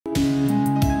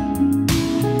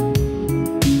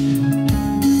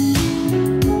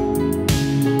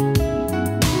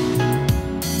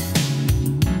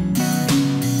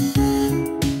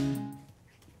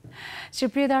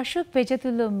সুপ্রিয় দর্শক, পেঁচে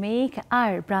তুলো মেঘ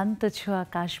আর প্রান্ত ছোঁয়া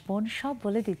কাশবন সব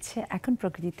বলে দিচ্ছে এখন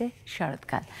প্রকৃতিতে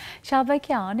শরৎকাল।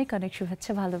 সবাইকে অনেক অনেক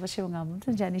শুভেচ্ছা, ভালোবাসা এবং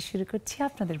আমন্ত্রণ জানিয়ে শুরু করছি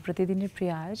আপনাদের প্রতিদিনের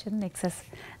প্রিয় আয়োজন নেক্সাস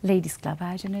লেডিস ক্লাব।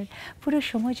 আয়োজনের পুরো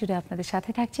সময় জুড়ে আপনাদের সাথে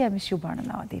থাকছি আমি সুবর্ণা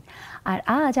নওয়াদির। আর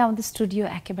আজ আমাদের স্টুডিও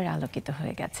একেবারে আলোকিত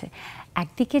হয়ে গেছে।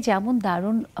 একদিকে যেমন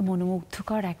দারুণ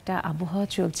মনোমুগ্ধকর একটা আবহাওয়া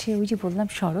চলছে, ওই যে বললাম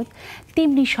শরৎ,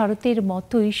 তেমনি শরতের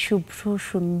মতোই শুভ্র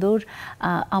সুন্দর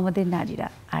আমাদের নারীরা।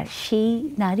 আর সেই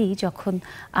নারী যখন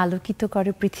আলোকিত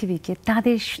করে পৃথিবীকে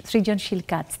তাদের সৃজনশীল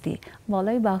কাজ দিয়ে,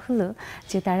 বলাই বাহুল্য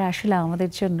যে তারা আসলে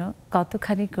আমাদের জন্য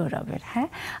কতখানি গৌরবের। হ্যাঁ,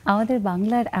 আমাদের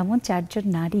বাংলার এমন চারজন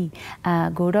নারী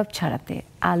গৌরব ছড়াতে,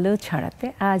 আলো ছড়াতে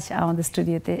আজ আমাদের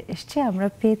স্টুডিওতে এসছে। আমরা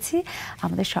পেয়েছি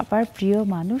আমাদের সবার প্রিয়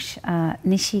মানুষ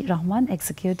নিশি Rahman,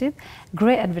 executive,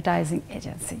 grey advertising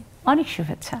agency. অনেক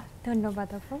শুভেচ্ছা। ধন্যবাদ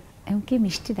আপু। এমনকি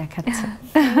মিষ্টি দেখাচ্ছে।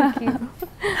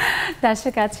 তার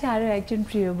কাছে আরও একজন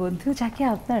প্রিয় বন্ধু যাকে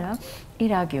আপনারা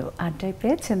এর আগেও আড্ডায়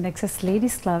পেয়েছেন নেক্সাস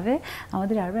লেডিস ক্লাবে,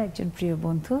 আমাদের আরও একজন প্রিয়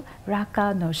বন্ধু রাকা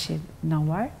নওশিদ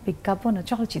নওয়ার, বিজ্ঞাপন ও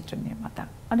চলচ্চিত্র নির্মাতা।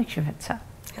 অনেক শুভেচ্ছা।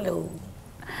 হ্যালো।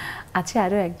 আছে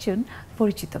আরও একজন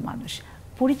পরিচিত মানুষ,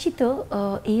 পরিচিত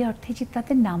এই অর্থে যে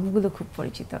তাদের নামগুলো খুব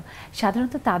পরিচিত।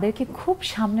 সাধারণত তাদেরকে খুব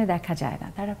সামনে দেখা যায় না,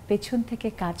 তারা পেছন থেকে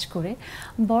কাজ করে,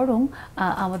 বরং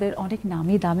আমাদের অনেক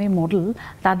নামি দামি মডেল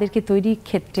তাদেরকে তৈরির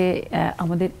ক্ষেত্রে,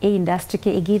 আমাদের এই ইন্ডাস্ট্রিকে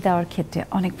এগিয়ে দেওয়ার ক্ষেত্রে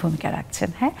অনেক ভূমিকা রাখছেন।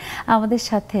 হ্যাঁ, আমাদের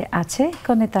সাথে আছে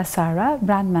কনেতা সারা,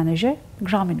 ব্র্যান্ড ম্যানেজার,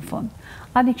 গ্রামীণফোন।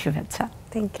 অনেক শুভেচ্ছা।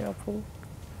 থ্যাংক ইউ আপু।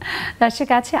 তার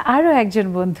কাছে আরও একজন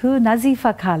বন্ধু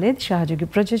নাজিফা খালেদ, সহযোগী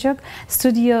প্রযোজক,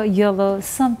 স্টুডিও ইয়েলো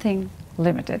সামথিং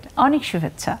লিমিটেড। অনেক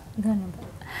শুভেচ্ছা। ধন্যবাদ।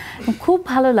 খুব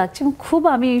ভালো লাগছে এবং খুব,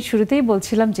 আমি শুরুতেই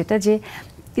বলছিলাম যেটা, যে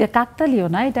কাকতালীয়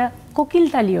না, এটা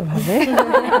কোকিলতালীয় ভাবে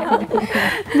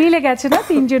মিলে গেছে না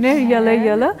তিনজনের, ইয়েলো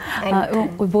ইয়েলো,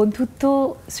 ওই বন্ধুত্ব,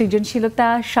 সৃজনশীলতা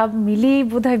সব মিলিয়ে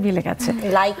বোধহয় মিলে গেছে।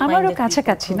 আমারও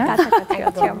কাছাকাছি না,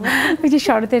 ওই যে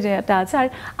শরতের এটা আছে। আর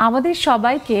আমাদের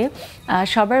সবাইকে,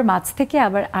 সবার মাঝ থেকে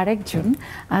আবার আরেকজন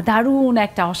দারুণ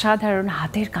একটা অসাধারণ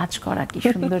হাতের কাজ করা, কি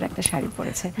সুন্দর একটা শাড়ি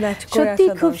পরেছে, সত্যি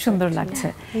খুব সুন্দর লাগছে।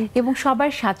 এবং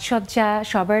সবার সাজসজ্জা,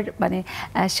 সবার মানে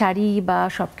শাড়ি বা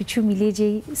সবকিছু মিলিয়ে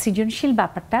যেই সৃজনশীল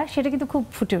ব্যাপারটা, সেটা কিন্তু খুব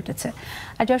ফুটে উঠেছে।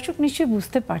 আর দর্শক নিশ্চয়ই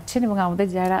বুঝতে পারছেন, এবং আমাদের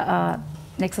যারা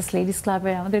নেক্সাস লেডিস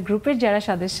ক্লাবের আমাদের গ্রুপের যারা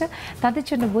সদস্য, তাদের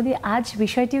জন্য বলি আজ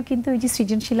বিষয়টিও কিন্তু ওই যে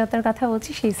সৃজনশীলতার কথা বলছি,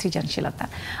 সেই সৃজনশীলতা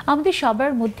আমাদের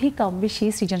সবার মধ্যেই কম বেশি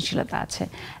সৃজনশীলতা আছে,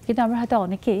 কিন্তু আমরা হয়তো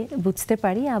অনেকে বুঝতে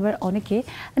পারি, আবার অনেকে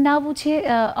না বুঝে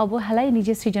অবহেলায়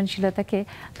নিজের সৃজনশীলতাকে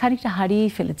খানিকটা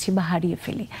হারিয়েই ফেলেছি বা হারিয়ে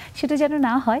ফেলি। সেটা যেন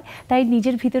না হয়, তাই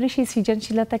নিজের ভিতরে সেই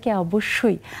সৃজনশীলতাকে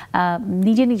অবশ্যই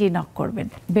নিজে নিজেই নক করবেন,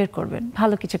 বের করবেন,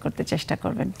 ভালো কিছু করতে চেষ্টা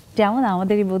করবেন, যেমন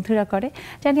আমাদের এই বন্ধুরা করে,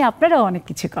 জানি আপনারাও অনেক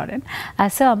কিছু করেন।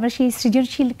 সো আমরা সেই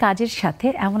সৃজনশীল কাজের সাথে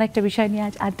এমন একটা বিষয় নিয়ে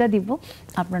আজ আড্ডা দিব।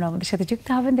 আপনারা আমাদের সাথে যুক্ত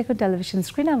হবেন। দেখুন টেলিভিশন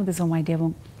স্ক্রিনে আমাদের জুম আইডি এবং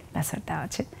প্যাসার দেওয়া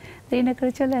আছে, দেরি না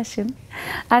করে চলে আসেন।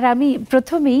 আর আমি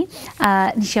প্রথমেই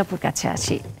নিশাপুর কাছে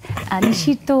আসি।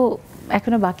 নিশির তো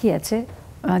এখনো বাকি আছে,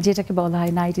 যেটাকে বলা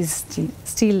হয় নাইট ইজ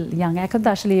স্টিল ইয়াং, এখন তো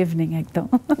আসলে ইভিনিং একদম।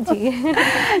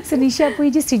 সো নিশাপু,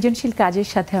 এই যে সৃজনশীল কাজের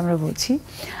সাথে আমরা বলছি,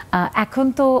 এখন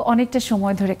তো অনেকটা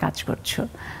সময় ধরে কাজ করছো,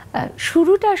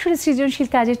 শুরুটা আসলে সৃজনশীল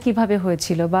কাজের কিভাবে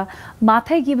হয়েছিল, বা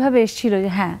মাথায় কিভাবে এসেছিল যে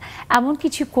হ্যাঁ এমন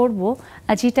কিছু করব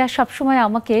যেটা সবসময়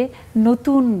আমাকে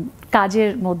নতুন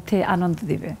কাজের মধ্যে আনন্দ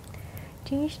দিবে?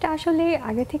 জিনিসটা আসলে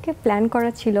আগে থেকে প্ল্যান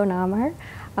করা ছিল না আমার।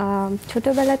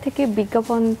 ছোটবেলা থেকে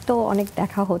বিজ্ঞাপন তো অনেক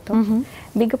দেখা হতো,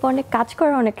 বিজ্ঞাপনে কাজ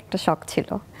করার অনেক একটা শখ ছিল,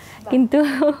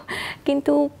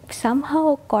 কিন্তু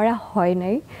সামহাও করা হয়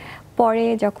নাই। পরে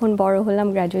যখন বড় হলাম,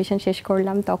 গ্র্যাজুয়েশন শেষ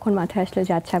করলাম, তখন মাথায় আসলো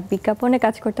যে আচ্ছা বিজ্ঞাপনে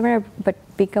কাজ করতে পারে, বাট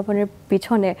বিজ্ঞাপনের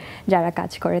পিছনে যারা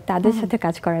কাজ করে তাদের সাথে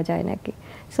কাজ করা যায় নাকি।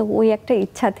 সো ওই একটা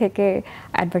ইচ্ছা থেকে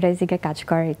অ্যাডভার্টাইজিংয়ে কাজ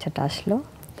করার ইচ্ছাটা আসলো,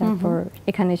 তারপর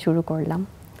এখানে শুরু করলাম।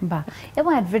 বাহ।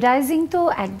 এবং অ্যাডভার্টাইজিং তো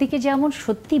একদিকে যেমন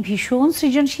সত্যি ভীষণ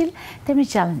সৃজনশীল, তেমনি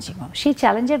চ্যালেঞ্জিংও। সেই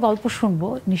চ্যালেঞ্জের গল্প শুনবো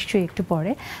নিশ্চয়ই একটু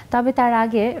পরে, তবে তার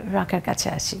আগে রাকার কাছে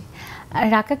আসি।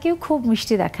 রাকাকেও খুব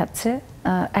মিষ্টি দেখাচ্ছে,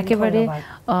 একেবারে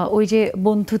ওই যে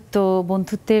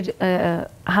বন্ধুত্বের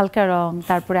হালকা রং,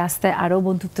 তারপরে আস্তে আরও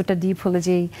বন্ধুত্বটা ডিপ হলে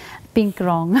যেই পিঙ্ক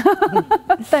রং,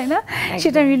 তাই না,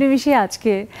 সেটা মিলেমিশে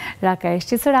আজকে রাকা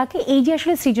এসছে। তো রাকা, এই যে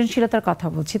আসলে সৃজনশীলতার কথা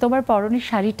বলছি, তোমার পরনের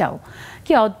শাড়িটাও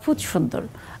কি অদ্ভুত সুন্দর,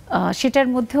 সেটার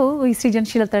মধ্যেও ওই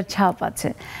সৃজনশীলতার ছাপ আছে।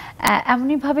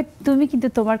 এমনইভাবে তুমি কিন্তু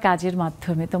তোমার কাজের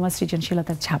মাধ্যমে তোমার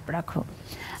সৃজনশীলতার ছাপ রাখো,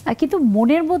 কিন্তু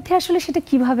মনের মধ্যে আসলে সেটা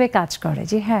কিভাবে কাজ করে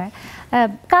যে হ্যাঁ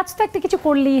কাজ তো একটা কিছু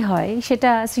করলেই হয়,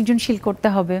 সেটা সৃজনশীল করতে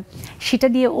হবে, সেটা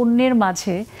দিয়ে অন্যের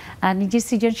মাঝে নিজের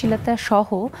সৃজনশীলতা সহ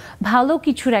ভালো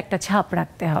কিছুর একটা ছাপ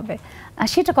রাখতে হবে,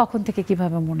 সেটা কখন থেকে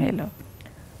কিভাবে মনে এলো?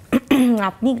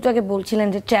 আপনি একটু আগে বলছিলেন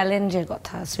যে চ্যালেঞ্জের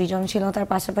কথা, সৃজনশীলতার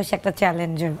পাশাপাশি একটা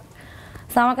চ্যালেঞ্জের।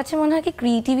 তো আমার কাছে মনে হয় কি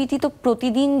ক্রিয়েটিভিটি তো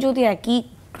প্রতিদিন যদি একই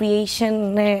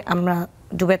ক্রিয়েশনে আমরা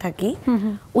ডুবে থাকি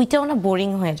ওইটাও না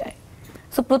বোরিং হয়ে যায়।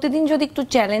 সো প্রতিদিন যদি একটু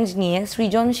চ্যালেঞ্জ নিয়ে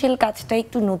সৃজনশীল কাজটা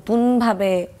একটু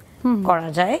নতুনভাবে করা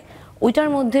যায়, ওইটার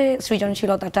মধ্যে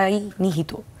সৃজনশীলতাটাই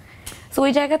নিহিত। সো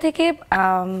ওই জায়গা থেকে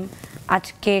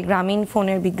আজকে গ্রামীণ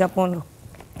ফোনের বিজ্ঞাপন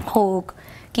হোক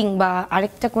কিংবা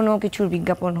আরেকটা কোনো কিছুর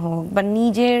বিজ্ঞাপন হোক বা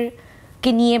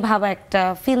নিজেরকে নিয়ে ভাবা একটা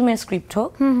ফিল্মের স্ক্রিপ্ট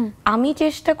হোক, আমি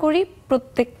চেষ্টা করি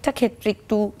প্রত্যেকটা ক্ষেত্রে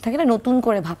একটু থাকে না নতুন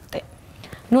করে ভাবতে,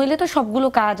 নইলে তো সবগুলো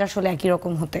কাজ আসলে একই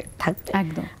রকম হতে থাকবে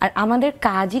একদম। আর আমাদের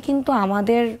কাজই কিন্তু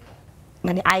আমাদের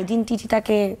মানে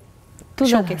আইডেন্টিটিটাকে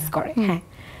শোকেস করে। হ্যাঁ,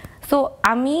 সো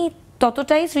আমি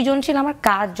ততটাই সৃজনশীল, আমার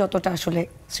কাজ যতটা আসলে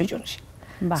সৃজনশীল।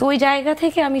 সো ওই জায়গা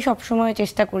থেকে আমি সবসময়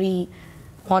চেষ্টা করি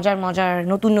মজার মজার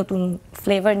নতুন নতুন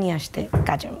ফ্লেভার নিয়ে আসতে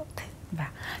কাজের মধ্যে।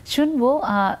 শুনবো,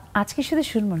 আজকে শুধু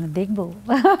শুনবো না, দেখবো।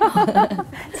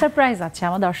 সারপ্রাইজ আছে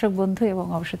আমার দর্শক বন্ধু এবং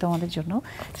অবশ্যই তোমাদের জন্য,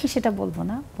 কি সেটা বলবো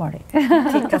না পরে।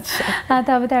 ঠিক আছে।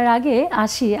 তবে তার আগে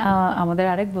আসি আমাদের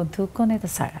আরেক বন্ধু কনেতা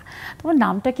সারা। তোমার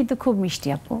নামটা কিন্তু খুব মিষ্টি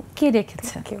আপু, কে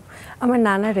রেখেছে? আমার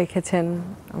নানা রেখেছেন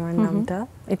আমার নামটা।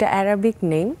 এটা অ্যারাবিক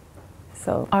নেম।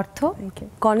 সো অর্থ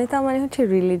কনেতা মানে হচ্ছে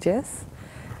রিলিজিয়াস।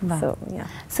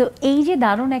 সো এই যে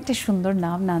দারুণ একটা সুন্দর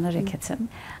নাম নানা রেখেছেন,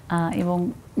 এবং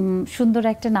সুন্দর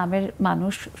একটা নামের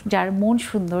মানুষ, যার মন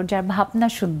সুন্দর, যার ভাবনা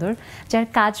সুন্দর, যার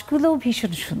কাজগুলোও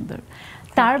ভীষণ সুন্দর,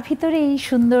 তার ভিতরে এই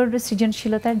সুন্দর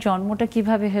সৃজনশীলতার জন্মটা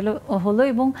কিভাবে হলো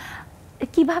এবং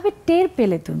কিভাবে টের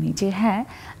পেলে তুমি যে হ্যাঁ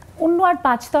অন্য আর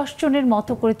 ৫-১০ জনের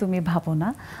মতো করে তুমি ভাবো না,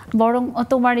 বরং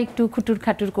তোমার একটু খুটুর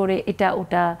খাটুর করে এটা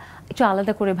ওটা একটু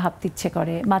আলাদা করে ভাবতে ইচ্ছে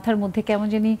করে, মাথার মধ্যে কেমন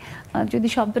জানি, যদি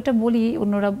শব্দটা বলি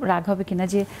অন্যরা রাগ হবে কিনা,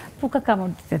 যে পোকা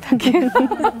কামড় দিতে থাকে।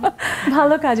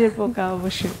 ভালো কাজের পোকা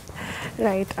অবশ্যই।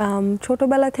 রাইট।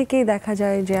 ছোটবেলা থেকেই দেখা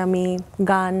যায় যে আমি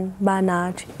গান বা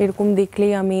নাচ এরকম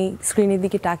দেখলেই আমি স্ক্রিনের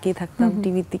দিকে তাকিয়ে থাকতাম,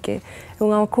 টিভির দিকে, এবং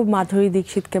আমার খুব মাধুরী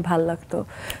দীক্ষিতকে ভাল লাগতো।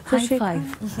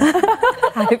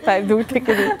 হাই ফাইভ দূর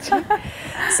থেকে দিচ্ছি।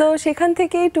 সো সেখান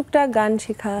থেকেই টুকটাক গান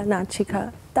শেখা, নাচ শেখা।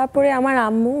 তারপরে আমার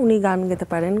আম্মু, উনি গান গাইতে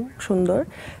পারেন সুন্দর,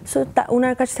 সো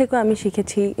ওনার কাছ থেকেও আমি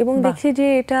শিখেছি এবং দেখছি যে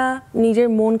এটা নিজের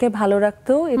মনকে ভালো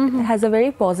রাখতেও it has a very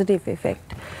positive effect.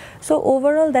 So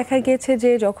overall দেখা গেছে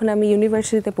যে যখন আমি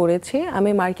ইউনিভার্সিটিতে পড়েছি,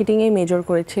 আমি মার্কেটিংয়ে মেজর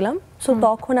করেছিলাম। সো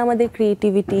তখন আমাদের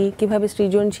ক্রিয়েটিভিটি, কিভাবে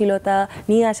সৃজনশীলতা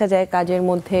নিয়ে আসা যায় কাজের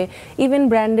মধ্যে, ইভেন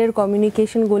ব্র্যান্ডের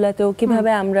কমিউনিকেশনগুলোতেও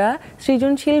কিভাবে আমরা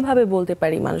সৃজনশীলভাবে বলতে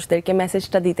পারি, মানুষদেরকে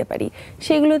মেসেজটা দিতে পারি,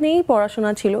 সেগুলো নিয়েই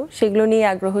পড়াশোনা ছিল, সেগুলো নিয়ে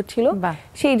আগ্রহ ছিল।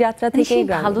 সেই যাত্রা থেকেই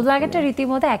ভালো লাগাটা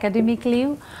রীতিমতো একাডেমিক্যালিও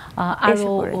আরো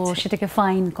সেটাকে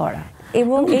ফাইন করা,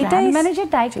 এবং এটাই ম্যানেজার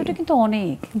দায়িত্বটা কিন্তু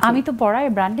অনেক। আমি তো পড়াই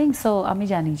ব্র্যান্ডিং, সো আমি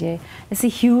জানি যে ইটস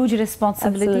এ হিউজ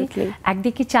রেসপন্সিবিলিটি।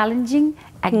 একদিকে চ্যালেঞ্জিং,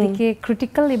 একদিকে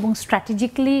ক্রিটিক্যাল এবং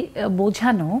স্ট্র্যাটেজিক্যালি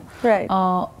বোঝানো,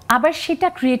 আবার সেটা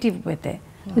ক্রিয়েটিভ ওয়েতে,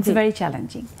 ইটস ভেরি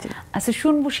চ্যালেঞ্জিং। আচ্ছা,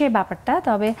 শুনবো সেই ব্যাপারটা।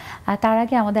 তবে তার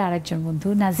আগে আমাদের আরেকজন বন্ধু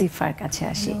নাজিফার কাছে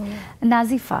আসি।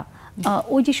 নাজিফা,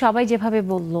 ওই যে সবাই যেভাবে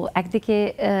বললো, একদিকে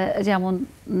যেমন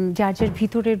যার যার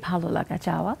ভিতরের ভালো লাগা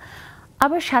চাওয়া,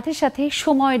 আবার সাথে সাথে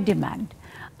সময়ের ডিমান্ড।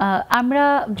 আমরা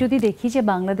যদি দেখি যে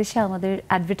বাংলাদেশে আমাদের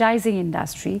অ্যাডভার্টাইজিং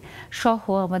ইন্ডাস্ট্রি সহ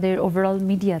আমাদের ওভারঅল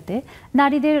মিডিয়াতে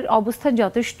নারীদের অবস্থান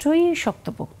যথেষ্টই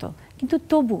শক্তপোক্ত, কিন্তু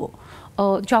তবুও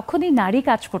যখনই নারী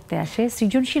কাজ করতে আসে,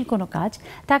 সৃজনশীল কোনো কাজ,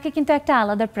 তাকে কিন্তু একটা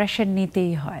আলাদা প্রেশার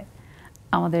নিতেই হয়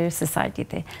আমাদের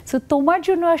সোসাইটিতে। সো তোমার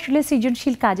জন্য আসলে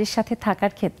সৃজনশীল কাজের সাথে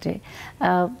থাকার ক্ষেত্রে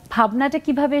ভাবনাটা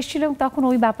কিভাবে এসেছিল, এবং তখন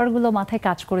ওই ব্যাপারগুলো মাথায়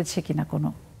কাজ করেছে কিনা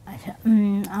কোনো? আচ্ছা,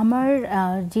 আমার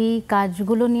যে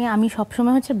কাজগুলো নিয়ে আমি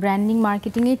সবসময় হচ্ছে ব্র্যান্ডিং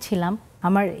মার্কেটিংয়ে ছিলাম।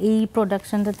 আমার এই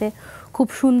প্রোডাকশনটাতে খুব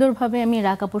সুন্দরভাবে আমি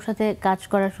রাকাপুর সাথে কাজ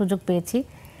করার সুযোগ পেয়েছি,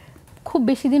 খুব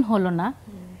বেশি দিন হলো না।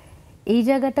 এই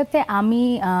জায়গাটাতে আমি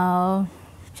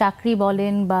চাকরি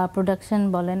বলেন বা প্রোডাকশন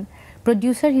বলেন,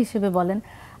 প্রডিউসার হিসেবে বলেন,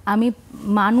 আমি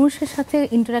মানুষের সাথে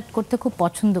ইন্টারাক্ট করতে খুব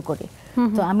পছন্দ করি।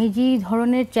 তো আমি যে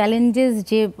ধরনের চ্যালেঞ্জেস,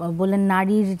 যে বলেন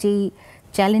নারীর যেই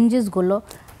চ্যালেঞ্জেসগুলো,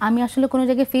 আমি আসলে কোনো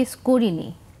জায়গায় ফেস করিনি,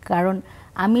 কারণ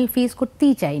আমি ফেস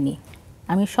করতেই চাইনি।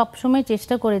 আমি সবসময়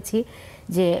চেষ্টা করেছি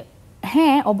যে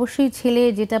হ্যাঁ অবশ্যই ছেলে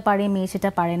যেটা পারে মেয়ে সেটা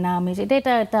পারে না, আমি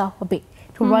এটা হবে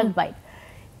ওয়ার্ল্ড ওয়াইড।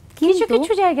 কিছু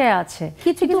কিছু জায়গায় আছে,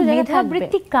 কিছু কিছু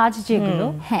মেধাবৃত্তিক কাজ যেগুলো,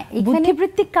 হ্যাঁ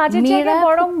বুদ্ধিবৃত্তিক কাজের জায়গায়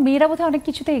বরং মেয়েরা বোধহয় অনেক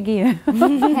কিছুতে এগিয়ে।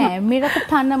 হ্যাঁ, মেয়েরা খুব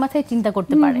ঠান্ডা মাথায় চিন্তা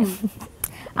করতে পারে।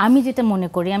 আমি যেটা মনে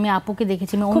করি, আমি আপুকে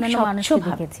দেখেছি, আমি অন্যান্য মানুষকে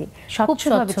দেখেছি খুব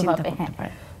স্বচ্ছভাবে। হ্যাঁ,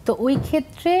 তো ওই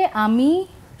ক্ষেত্রে আমি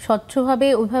স্বচ্ছভাবে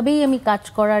ওইভাবেই আমি কাজ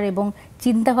করার এবং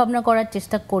চিন্তা ভাবনা করার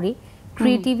চেষ্টা করি।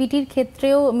 ক্রিয়েটিভিটির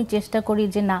ক্ষেত্রেও আমি চেষ্টা করি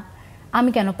যে না, আমি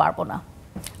কেন পারবো না,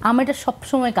 আমার এটা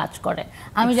সবসময় কাজ করে।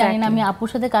 আমি জানি না, আমি আপুর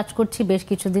সাথে কাজ করছি বেশ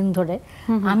কিছুদিন ধরে,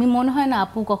 আমি মনে হয় না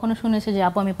আপু কখনো শুনেছে যে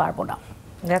আপু আমি পারবো না।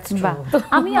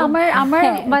 আমি আমার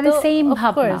মানে সেম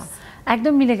ভাবনা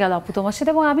একদম মিলে গেল আপু তোমার সাথে।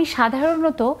 এবং আমি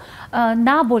সাধারণত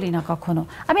না বলি না কখনো,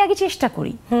 আমি আগে চেষ্টা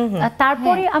করি,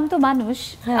 তারপরে আমি তো মানুষ,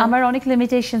 আমার অনেক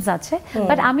লিমিটেশনস আছে,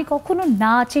 বাট আমি কখনো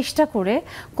না চেষ্টা করে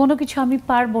কোনো কিছু আমি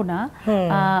পারবো না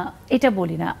এটা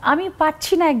বলি না। আমি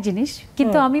পারছি না এক জিনিস,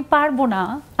 কিন্তু আমি পারবো না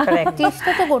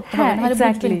চেষ্টা তো করতে হবে, নাহলে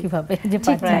বুঝবেন কিভাবে যে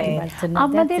পারছেন না।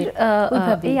 আমাদের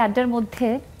এই আড্ডার মধ্যে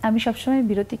আমি সবসময়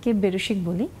বিরতিকে বেরসিক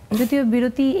বলি, যদিও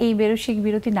এই বেরসিক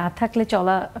বিরতি না থাকলে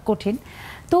চলা কঠিন,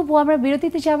 তবু আমরা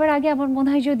বিরতিতে যাওয়ার আগে আমার মনে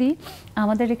হয় যদি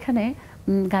আমাদের এখানে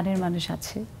গানের মানুষ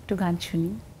আছে, একটু গান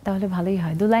শুনি তাহলে ভালোই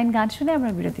হয়। 2 লাইন গান শুনে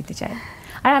আমরা বিরতিতে যাই।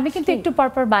 আর আমি কিন্তু একটু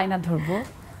পরপর বায়না ধরবো।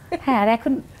 হ্যাঁ, আর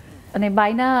এখন মানে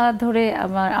বায়না ধরে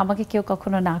আমাকে কেউ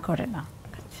কখনো না করে না।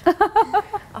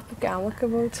 আপুকে আমাকে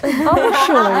বলছেন?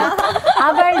 অবশ্যই।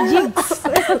 আবার জিক্স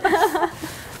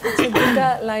দুটা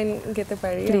লাইন গেতে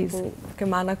পারি, আপুকে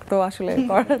মানা তো আসলে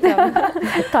করা যাবে না।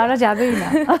 তারা যাবেই না।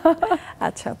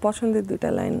 আচ্ছা, পছন্দের 2টা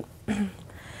লাইন।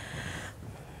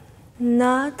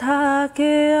 না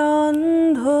থাকে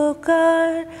অন্ধকার,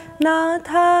 না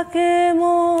থাকে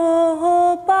মোহ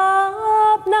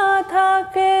পাপ, না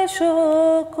থাকে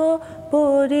শোক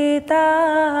পরিতাপ,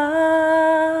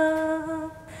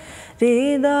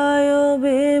 হৃদয়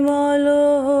বিমল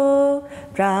হোক,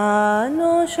 প্রাণ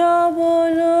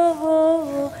সবল হোক,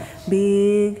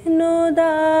 বিঘ্ন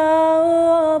দাও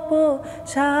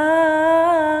অপসারি,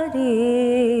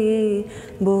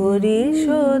 বরিশ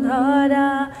ধরা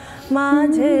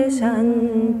মাঝে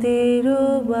শান্তির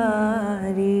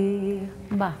বাড়ি।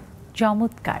 বাহ,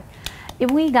 চমৎকার।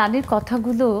 এবং এই গানের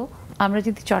কথাগুলো আমরা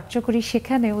যদি চর্চা করি,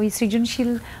 সেখানে ওই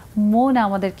সৃজনশীল মন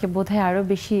আমাদেরকে বোধহয় আরও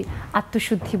বেশি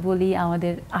আত্মশুদ্ধি বলি,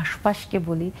 আমাদের আশপাশকে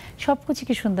বলি, সব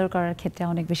কিছুকে সুন্দর করার ক্ষেত্রে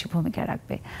অনেক বেশি ভূমিকা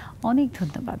রাখবে। অনেক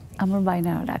ধন্যবাদ আমার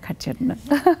বায়না রাখার জন্য।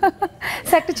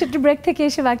 একটা ছোট্ট ব্রেক থেকে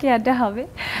এসে বাকি আড্ডা হবে।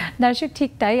 দর্শক, ঠিক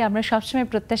তাই, আমরা সবসময়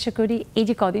প্রত্যাশা করি এই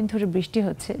যে কদিন ধরে বৃষ্টি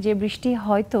হচ্ছে, যে বৃষ্টি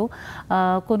হয়তো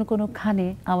কোনোখানে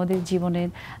আমাদের জীবনের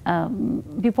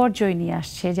বিপর্যয় নিয়ে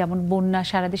আসছে, যেমন বন্যা,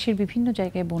 সারা দেশের বিভিন্ন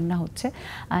জায়গায় বন্যা হচ্ছে,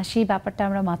 সেই ব্যাপারটা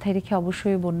আমরা মাথায় রেখে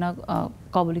অবশ্যই বন্যা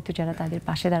কবলিত যারা তাদের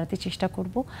পাশে দাঁড়াতে চেষ্টা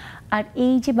করব। আর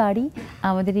এই যে বাড়ি,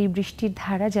 আমাদের এই বৃষ্টির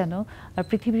ধারা যেন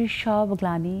পৃথিবীর সব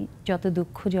গ্লানি, যত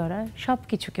দুঃখ জড়া সব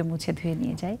কিছুকে মুছে ধুয়ে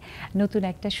নিয়ে যায়, নতুন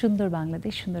একটা সুন্দর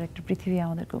বাংলাদেশ, সুন্দর একটা পৃথিবী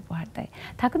আমাদেরকে উপহার দেয়।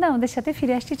 থাকুন আমাদের সাথে,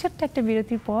 ফিরে আসছি ছোট্ট একটা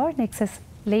বিরতির পর নেক্সাস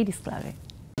লেডিস ক্লাবে।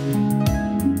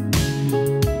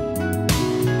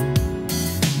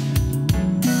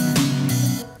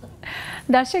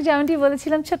 দর্শক, যেমনটি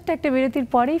বলেছিলাম, ছোট্ট একটা বিরতির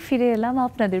পরেই ফিরে এলাম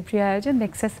আপনাদের প্রিয় আয়োজন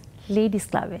নেক্সাস লেডিস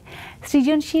ক্লাবে।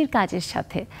 সৃজনশীল কাজের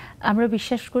সাথে আমরা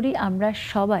বিশ্বাস করি, আমরা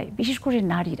সবাই, বিশেষ করে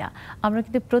নারীরা, আমরা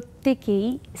কিন্তু প্রত্যেকেই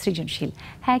সৃজনশীল।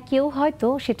 হ্যাঁ, কেউ হয়তো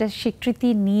সেটা স্বীকৃতি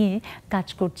নিয়ে কাজ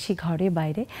করছি ঘরে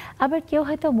বাইরে, আবার কেউ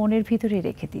হয়তো মনের ভিতরে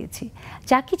রেখে দিয়েছি।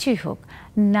 যা কিছুই হোক,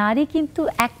 নারী কিন্তু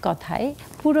এক কথায়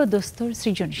পুরো দস্তর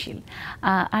সৃজনশীল।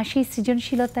 আর সেই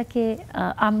সৃজনশীলতাকে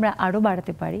আমরা আরও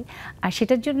বাড়াতে পারি, আর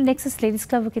সেটার জন্য নেক্সাস লেডিস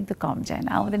ক্লাবও কিন্তু কম যায়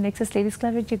না। আমাদের নেক্সাস লেডিস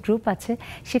ক্লাবের যে গ্রুপ আছে,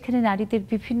 সেখানে নারীদের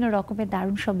বিভিন্ন রকমের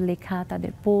দারুণ সব লেখা,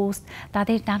 তাদের পোস্ট,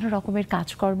 তাদের নানা রকমের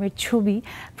কাজকর্মের ছবি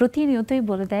প্রতিনিয়তই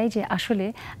বলে দেয় যে আসলে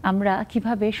আমরা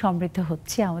কিভাবে সমৃদ্ধ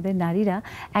হচ্ছি, আমাদের নারীরা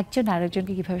একজন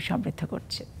আরেকজনকে কিভাবে সমৃদ্ধ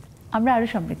করছে। আমরা আরও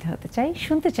সমৃদ্ধ হতে চাই,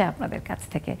 শুনতে চাই আপনাদের কাছ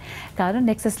থেকে, কারণ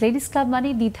নেক্সাস লেডিস ক্লাব মানে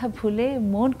দ্বিধা ভুলে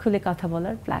মন খুলে কথা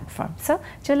বলার প্ল্যাটফর্ম। সো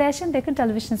চলে আসেন, দেখুন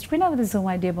টেলিভিশন স্ক্রিনে আমাদের জুম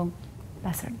আইডি এবং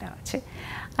পাসওয়ার্ড দেওয়া আছে।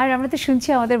 আর আমরা তো শুনছি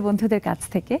আমাদের বন্ধুদের কাছ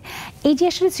থেকে এই যে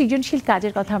আসলে সৃজনশীল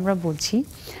কাজের কথা আমরা বলছি।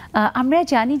 আমরা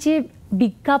জানি যে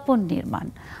বিজ্ঞাপন নির্মাণ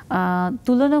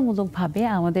তুলনামূলকভাবে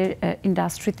আমাদের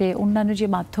ইন্ডাস্ট্রিতে অন্যান্য যে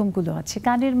মাধ্যমগুলো আছে,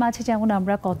 গানের মাঝে যেমন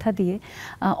আমরা কথা দিয়ে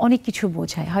অনেক কিছু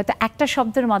বোঝাই হয়তো একটা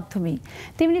শব্দের মাধ্যমেই,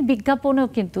 তেমনি বিজ্ঞাপনও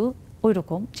কিন্তু ওই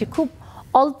রকম, যে খুব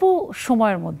অল্প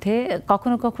সময়ের মধ্যে,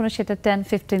 কখনো কখনো সেটা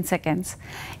 10-15 সেকেন্ডস,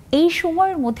 এই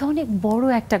সময়ের মধ্যে অনেক বড়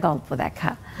একটা গল্প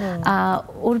দেখা,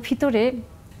 ওর ভিতরে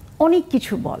অনেক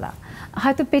কিছু বলা।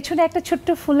 হয়তো পেছনে একটা ছোট্ট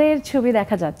ফুলের ছবি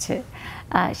দেখা যাচ্ছে,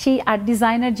 সেই আর্ট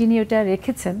ডিজাইনার যিনি ওটা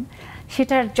রেখেছেন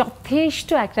সেটার যথেষ্ট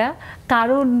একটা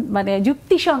কারণ, মানে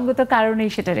যুক্তিসঙ্গত কারণেই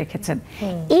সেটা রেখেছেন।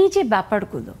 এই যে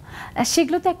ব্যাপারগুলো,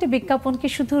 সেগুলো তো একটা বিজ্ঞাপনকে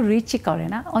শুধু রিচই করে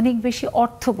না, অনেক বেশি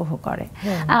অর্থবহ করে।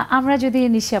 আমরা যদি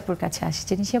নিশি আপুর কাছে আসি,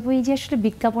 যে নিশি আপু, এই যে আসলে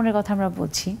বিজ্ঞাপনের কথা আমরা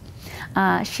বলছি,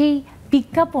 সেই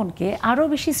বিজ্ঞাপনকে আরও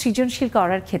বেশি সৃজনশীল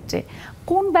করার ক্ষেত্রে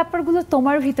কোন ব্যাপারগুলো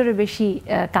তোমার ভিতরে বেশি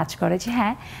কাজ করে, যে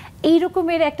হ্যাঁ এই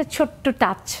রকমের একটা ছোট্ট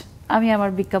টাচ আমি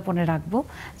আমার বিজ্ঞাপনে রাখবো,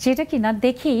 যেটা কি না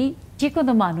দেখেই যে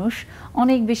কোনো মানুষ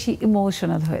অনেক বেশি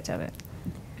ইমোশনাল হয়ে যাবে?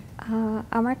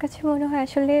 আমার কাছে মনে হয়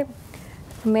আসলে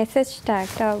মেসেজটা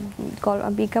একটা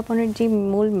বিজ্ঞাপনের যে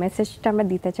মূল মেসেজটা আমরা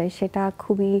দিতে চাই সেটা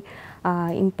খুবই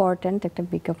ইম্পর্ট্যান্ট একটা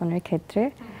বিজ্ঞাপনের ক্ষেত্রে।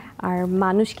 আর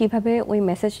মানুষ কিভাবে ওই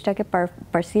মেসেজটাকে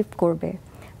পারসিভ করবে,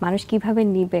 মানুষ কিভাবে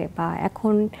নিবে, বা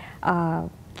এখন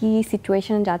কি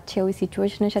সিচুয়েশন যাচ্ছে ওই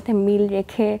সিচুয়েশনের সাথে মিল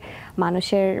রেখে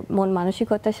মানুষের মন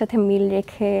মানসিকতার সাথে মিল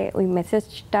রেখে ওই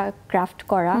মেসেজটা ক্রাফট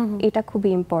করা, এটা খুবই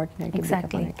ইম্পর্টেন্ট।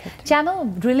 এক্স্যাক্টলি, যেন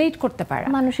রিলেট করতে পারে,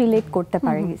 মানুষ রিলেট করতে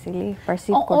পারে ইজিলি,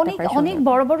 পারসিভ করতে পারে। অনেক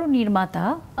বড় বড় নির্মাতা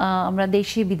আমরা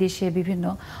দেশে বিদেশে বিভিন্ন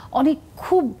অনেক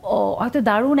খুব হয়তো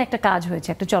দারুণ একটা কাজ হয়েছে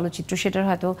একটা চলচ্চিত্র, সেটার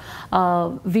হয়তো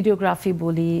ভিডিওগ্রাফি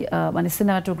বলি, মানে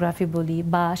সিনেমাটোগ্রাফি বলি,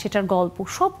 বা সেটার গল্প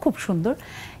সব খুব সুন্দর,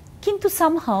 কিন্তু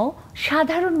সামহাও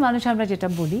সাধারণ মানুষ আমরা যেটা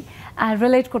বলি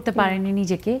রিলেট করতে পারেনি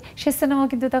নিজেকে, সে সিনেমা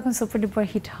কিন্তু তখন সুপার ডুপার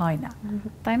হিট হয় না,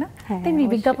 তাই না? তেমনি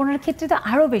বিজ্ঞাপনের ক্ষেত্রে তো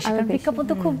আরো বেশি, কারণ বিজ্ঞাপন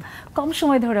তো খুব কম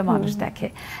সময় ধরে মানুষ দেখে,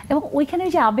 এবং ওইখানে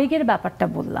যে আবেগের ব্যাপারটা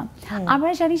বললাম,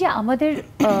 আমরা জানি যে আমাদের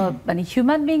মানে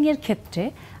হিউম্যান বিইং এর ক্ষেত্রে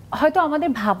হয়তো আমাদের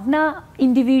ভাবনা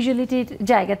ইন্ডিভিজুয়ালিটির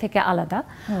জায়গা থেকে আলাদা,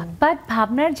 বাট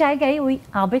ভাবনার জায়গায় ওই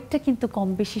আবেগটা কিন্তু কম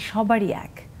বেশি সবারই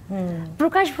এক,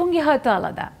 প্রকাশভঙ্গি হয়তো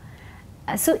আলাদা।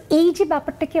 সো এই যে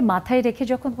ব্যাপারটাকে মাথায় রেখে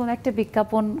যখন কোনো একটা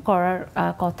বিজ্ঞাপন করার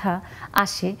কথা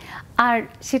আসে, আর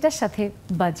সেটার সাথে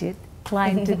বাজেট,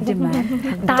 ক্লায়েন্টের ডিমান্ড,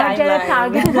 তার যারা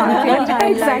টার্গেট মার্কেট,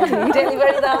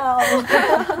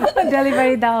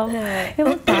 ডেলিভারি দাও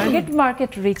এবং টার্গেট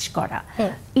মার্কেট রিচ করা,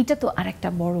 এটা তো আরেকটা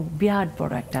বড় বিরাট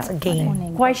বড় একটা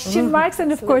question marks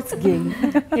end of course game.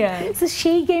 So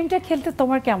সেই গেমটা খেলতে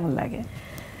তোমার কেমন লাগে?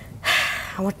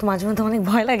 আমার তো মাঝে মধ্যে অনেক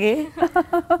ভয় লাগে,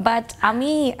 বাট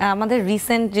আমি আমাদের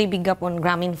রিসেন্ট যে বিজ্ঞাপন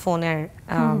গ্রামীণ ফোনের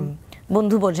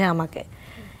বন্ধু বোঝে আমাকে,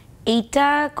 এইটা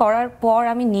করার পর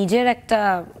আমি নিজের একটা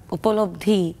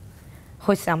উপলব্ধি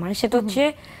হয়েছে আমার, সেটা হচ্ছে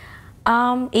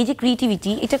এই যে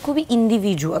ক্রিয়েটিভিটি, এটা খুবই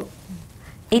ইন্ডিভিজুয়াল,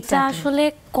 এটা আসলে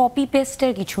কপি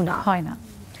পেস্টের কিছু না, হয় না,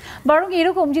 বরং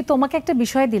এরকম যে তোমাকে একটা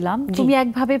বিষয় দিলাম, তুমি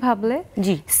একভাবে ভাবলে,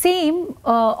 সেম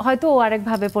হয়তো ও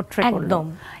আরেকভাবে পোর্ট্রে করলো, একদম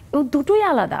দুটোই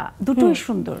আলাদা, দুটোই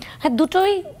সুন্দর, হ্যাঁ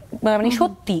দুটোই মানে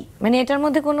সত্যি, মানে এটার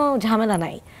মধ্যে কোনো ঝামেলা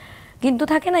নাই, কিন্তু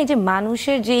থাকে না এই যে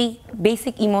মানুষের যেই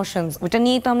বেসিক ইমোশনস, ওটা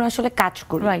নিয়েই তো আমরা আসলে কাজ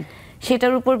করি,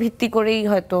 সেটার উপর ভিত্তি করেই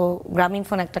হয়তো গ্রামীণ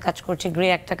ফোন একটা কাজ করছে, গ্রে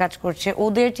একটা কাজ করছে,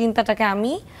 ওদের চিন্তাটাকে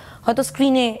আমি হয়তো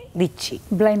স্ক্রিনে দিচ্ছি,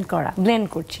 ব্লেন্ড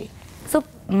করছি। সো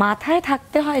মাথায়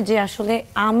থাকতে হয় যে আসলে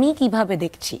আমি কিভাবে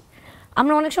দেখছি।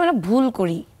 আমরা অনেক সময় ভুল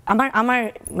করি, আমার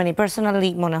মানে পার্সোনালি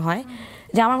মনে হয়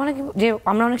যে আমার মনে হয় যে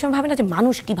আমরা অনেক সময় ভাবি না যে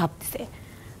মানুষ কি ভাবতেছে,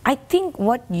 I think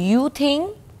what you think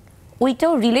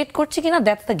ওইটাও রিলেট করছে কিনা,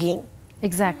 that's the game.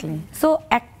 Exactly. So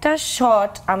একটা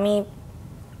শট আমি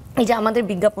এই যে আমাদের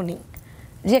বিজ্ঞাপনে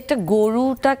যে একটা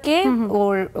গরুটাকে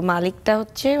ওর মালিকটা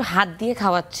হচ্ছে হাত দিয়ে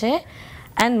খাওয়াচ্ছে,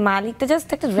 অ্যান্ড মালিকটা জাস্ট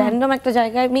একটা র্যান্ডম একটা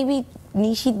জায়গায় মেবি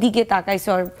নিশির দিকে তাকাইছে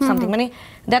অর সামথিং, মানে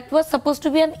that was suppose two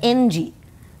be an NG,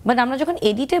 but আমরা যখন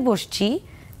এডিটে বসছি,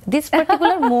 দিস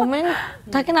পার্টিকুলার মোমেন্ট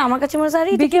থাকে না, আমার কাছে মনে হয়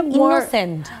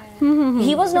innocent,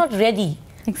 he was not ready.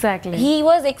 Exactly. He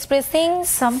was expressing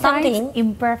something.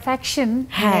 Imperfection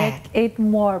make it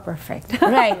more perfect.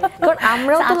 Right. কারণ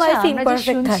আমরাও তো লাইফে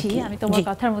imperfect থাকি। আমি তোমার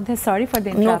কথার মধ্যে সরি ফর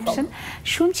দ্য ইন্টারাপশন।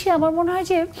 শুনছি, আমার মনে হয়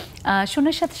যে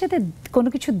শোনার সাথে সাথে কোনো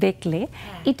কিছু দেখলে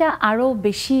এটা আরো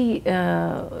বেশি,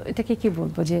 এটাকে কি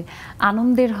বলবো, যে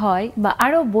আনন্দের হয় বা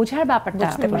আরো বোঝার ব্যাপারটা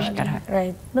পরিষ্কার হয়।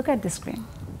 Right. Look at the screen.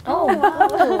 Oh.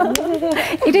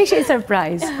 এটাই সেই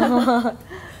সারপ্রাইজ।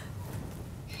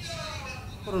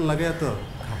 লাগে তো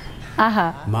আহা,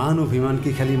 মান অভিমান কি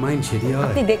খালি মাইন্ড সেরি হয়?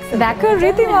 আপনি দেখছেন, দেখো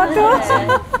রীতিমতো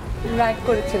রাইট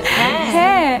করেছিল।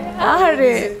 হ্যাঁ,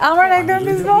 আরে আমার একদম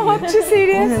মিস হচ্ছে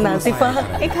সিরিয়াস। নাসিফা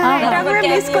এখানে আমরা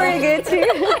মিস করে গেছি।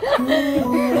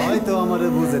 হয়তো আমারে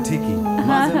বুঝে ঠিকই,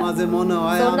 মাঝে মাঝে মনে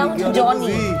হয় আমি কি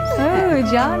Johnny. Oh,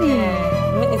 Johnny.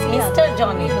 Mister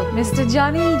Johnny, Mr.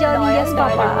 Johnny, yes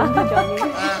papa.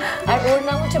 আর ওর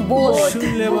নাম হচ্ছে বোধ।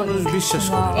 শুনলে মানুষ বিশ্বাস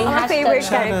করে। এই ফেভারিট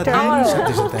ক্যারেক্টার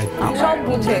সাথে সাথে সব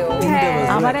বুঝে ও।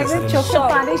 আমার একদম চোখে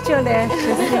পানি চলে আসছে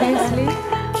সিরিয়াসলি।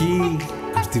 কি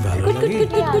করতে ভালো লাগে?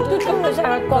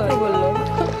 কথা বললো।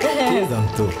 কে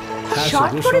জানতো?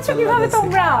 শর্ট করেছো কিভাবে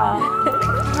তোমরা?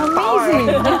 অ্যামেজিং।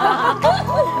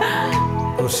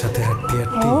 ওর সাথে হাঁটতে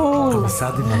হাঁটতে আমি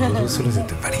সাদি মাকে চলে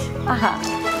যেতে পারি। আহা,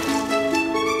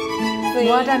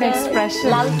 what an expression.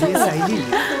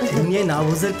 দুনিয়ায় না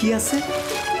বোঝার কি আছে?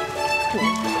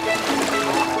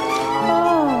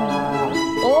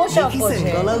 ও সব বোঝে।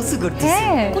 গলা উঁচু করতেছে।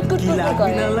 হ্যাঁ, কি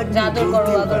লাগবে না লাগবে আদর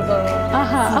করো, আদর করো।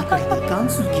 আহা, কান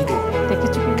চুলকি দে।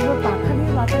 দেখেছো কিভাবে পাখা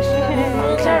দিয়ে বাতাসে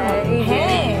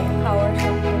হ্যাঁ,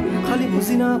 খালি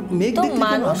বুঝি না মেঘ তো দেখতে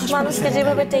মানুষকে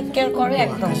যেভাবে টেক কেয়ার করে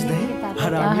একদম।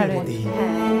 আর আমি বলি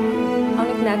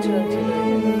অনেক ন্যাচারাল ছিল।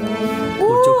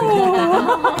 ওর চোখে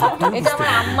এটা আমার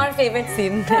আম্মার ফেভারিট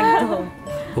সিন একদম।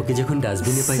 ওকে যখন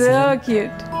ডাস্টবিনে সো পাইছিলাম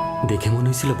কিউট। দেখে মনে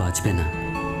হয়েছিল বাঁচবে না,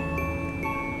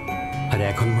 আর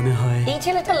এখন মনে হয় এই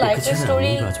ছেলেটার ওকে লাইফের ছাড়া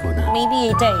স্টোরি আমি বাঁচবো না। মেবি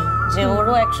এটাই, যে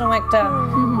ওরও একসময় একটা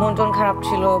মন টন খারাপ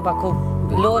ছিল বা খুব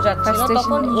লো যাচ্ছিল,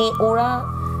 তখন ওরা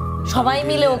সবাই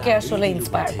মিলে ওকে আসলে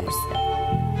ইন্সপায়ার করছে।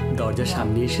 দরজার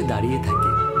সামনে এসে দাঁড়িয়ে থাকে,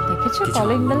 দেখেছো কিছু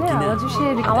কলিং বললো বেলে কিনা? আওয়াজ এসে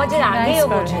আমাদের আগেও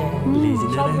বোঝে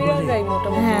সব বিড়ালরাই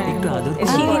মোটামুটি একটু আদর করে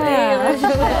সিঁড়িতে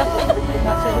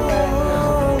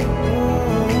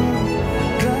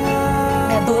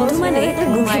বন্ধু মানে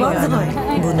গুজবান্ধ নয়,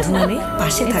 বন্ধু মানে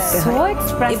পাশে থাকতে সো হয়।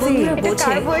 এক্সপ্রেসিভ।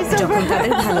 বোঝে যখন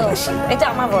তাদের ভালোবাসি, এটা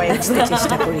আমার ভয়েস। বুঝতে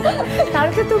চেষ্টা করি।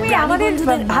 তাহলে তুমি আমাদের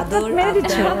বন্ধুদের হাত আদর মেরে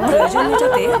দিচ্ছ। প্রয়োজন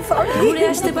মেটাতে ঘুরে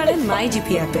আসতে পারেন মাই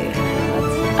জিপি অ্যাপে।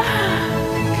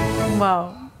 ওয়াও,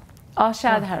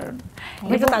 অসাধারণ।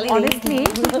 একটু তালি দিই। অনেস্টলি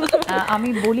আমি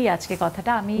বলি আজকে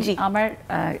কথাটা, আমি জি। আমার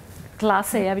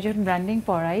ক্লাসে আমি যখন ব্র্যান্ডিং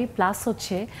পড়াই, প্লাস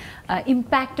হচ্ছে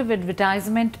ইম্প্যাক্ট অফ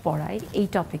অ্যাডভার্টাইজমেন্ট পড়াই এই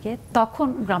টপিকে, তখন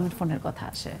গ্রামীণফোনের কথা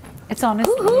আসে। ইটস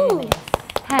অনেস্টলি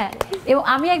হ্যাঁ। এবং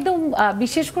আমি একদম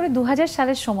বিশেষ করে 2000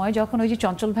 সালের সময় যখন ওই যে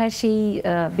চঞ্চল ভাইয়ের সেই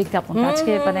বিজ্ঞাপন,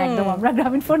 আজকে মানে একদম আমরা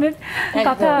গ্রামীণফোনের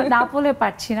কথা না বলে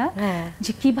পারছি না,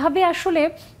 যে কিভাবে আসলে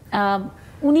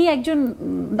উনি একজন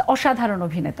অসাধারণ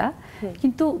অভিনেতা,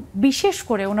 কিন্তু বিশেষ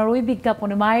করে ওনার ওই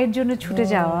বিজ্ঞাপনে মায়ের জন্য ছুটে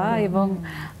যাওয়া এবং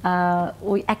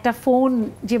ওই একটা ফোন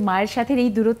যে মায়ের সাথে এই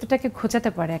দূরত্বটাকে ঘোচাতে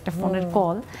পারে, একটা ফোনের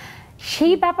কল,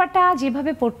 সেই ব্যাপারটা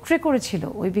যেভাবে পোর্ট্রে করেছিল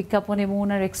ওই বিজ্ঞাপনে এবং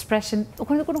ওনার এক্সপ্রেশন,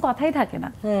 ওখানে তো কোনো কথাই থাকে না,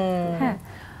 হ্যাঁ,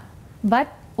 বাট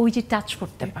ওই যে টাচ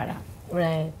করতে পারা,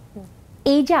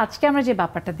 এই যে আজকে আমরা যে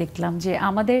ব্যাপারটা দেখলাম, যে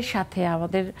আমাদের সাথে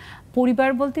আমাদের পরিবার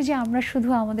বলতে যে আমরা শুধু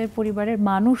আমাদের পরিবারের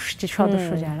মানুষ যে সদস্য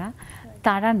যারা,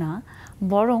 তারা না,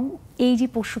 বরং এই যে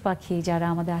পশু পাখি যারা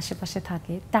আমাদের আশেপাশে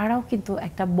থাকে, তারাও কিন্তু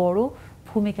একটা বড়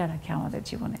ভূমিকা রাখে আমাদের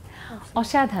জীবনে।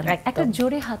 অসাধারণ, একটা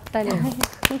জোরে হাততালি।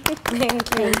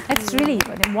 ইটস রিয়েলি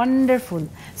মানে ওয়ান্ডারফুল।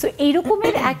 সো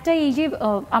এইরকমের একটা, এই যে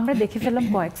আমরা দেখে ফেললাম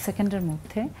কয়েক সেকেন্ডের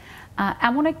মধ্যে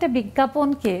এমন একটা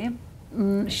বিজ্ঞাপনকে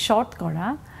শর্ট করা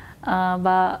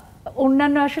বা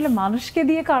অন্যান্য আসলে মানুষকে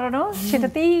দিয়ে করানো,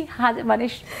 সেটাতেই মানে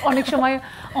অনেক সময়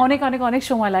অনেক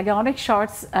সময় লাগে, অনেক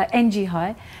শর্টস এনজি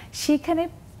হয়। সেখানে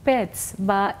পেটস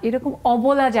বা এরকম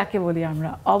অবলা, যাকে বলি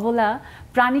আমরা অবলা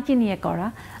প্রাণীকে নিয়ে করা,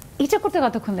 এটা করতে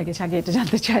কতক্ষণ লেগেছে আগে এটা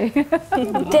জানতে চাই।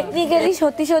 টেকনিক্যালি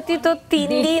সত্যি তো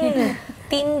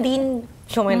 3 দিন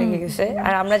সময় লেগে গেছে,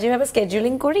 আর আমরা যেভাবে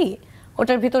স্কেডিউলিং করি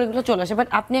ওটার ভিতর এগুলো চলে আসে। বাট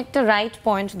আপনি একটা রাইট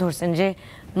পয়েন্ট ধরছেন, যে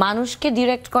মানুষকে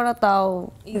ডিরেক্ট করা তাও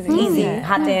ইজি,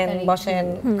 হাঁটেন, বসেন,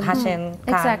 হাসেন।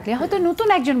 এক্স্যাক্টলি, হয়তো নতুন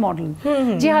একজন মডেল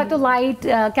যে হয়তো লাইট,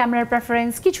 ক্যামেরার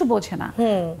প্রেফারেন্স কিছু বোঝে না,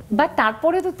 বাট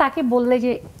তারপরে তো তাকে বললে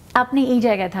যে আপনি এই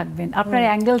জায়গায় থাকবেন, আপনার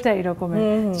অ্যাঙ্গেলটা এরকমের,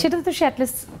 সেটা তো সে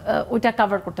অ্যাটলিস্ট ওইটা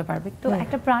কভার করতে পারবে। তো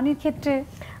একটা প্রাণীর ক্ষেত্রে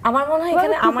আমার মনে হয়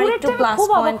এখানে আমার একটু প্লাস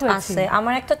পয়েন্ট আছে।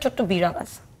 আমার একটা ছোট্ট বিড়াল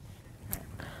আছে,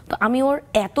 তো আমি ওর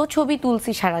এত ছবি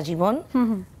তুলছি সারা জীবন,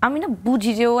 আমি না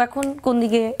বুঝি যে ও এখন কোন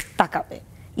দিকে তাকাবে।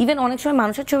 ইভেন অনেক সময়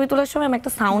মানুষের ছবি তোলার সময় আমি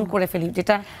একটা সাউন্ড করে ফেলি,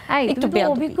 যেটা একটু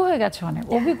অভিজ্ঞ হয়ে গেছে, অনেক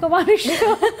অভিজ্ঞ মানুষ।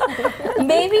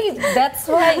 মেবি দ্যাটস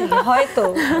ওয়াই, হয়তো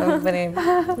মানে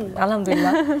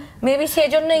আলহামদুলিল্লাহ, মেবি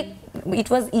সেজন্য ইট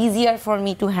ওয়াজ easier for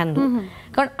me to handle,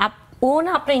 কারণ ও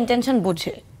না আপনার ইন্টেনশন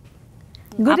বোঝে,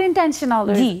 গুড ইন্টেনশন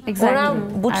অলওয়েজ, ওরা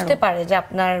বুঝতে পারে যে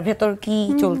আপনার ভেতর কি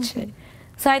চলছে।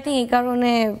 সো আই থিংক এই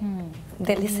কারণে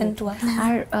they listen to us.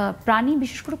 আর প্রাণী,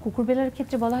 বিশেষ করে কুকুর বেলার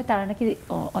ক্ষেত্রে বলা হয় তারা নাকি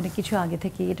অনেক কিছু আগে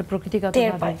থেকে এটা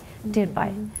প্রকৃতিগতভাবে টের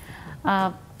পায়।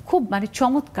 খুব মানে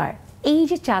চমৎকার এই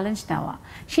যে চ্যালেঞ্জ নেওয়া,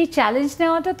 সেই চ্যালেঞ্জ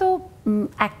নেওয়াটা তো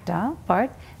একটা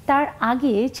পার্ট, তার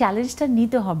আগে চ্যালেঞ্জটা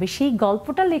নিতে হবে, সেই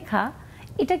গল্পটা লেখা,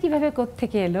 এটা কিভাবে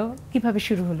কোত্থেকে এলো, কিভাবে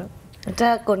শুরু হলো? এটা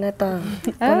কোনেতা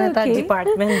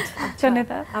ডিপার্টমেন্ট।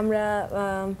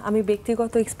 আমি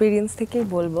ব্যক্তিগত এক্সপিরিয়েন্স থেকেই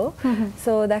বলবো।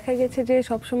 সো দেখা গেছে যে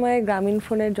সবসময়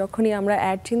গ্রামীণফোনের যখনই আমরা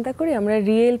অ্যাড চিন্তা করি, আমরা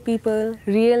রিয়েল পিপল,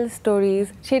 রিয়েল স্টোরিজ,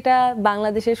 সেটা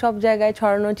বাংলাদেশের সব জায়গায়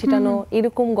ছড়ানো ছিটানো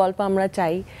এরকম গল্প আমরা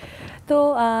চাই। তো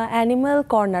অ্যানিমাল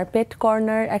কর্নার, পেট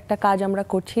কর্নার একটা কাজ আমরা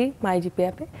করছি মাইজিপি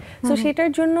অ্যাপে। সো সেটার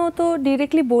জন্য তো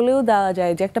ডিরেক্টলি বলেও দেওয়া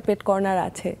যায় যে একটা পেট কর্নার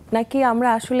আছে, নাকি আমরা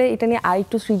আসলে এটা নিয়ে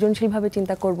আরেকটু সৃজনশীলভাবে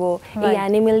চিন্তা করব, এই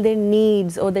অ্যানিমেলদের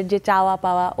নিডস, ওদের যে চাওয়া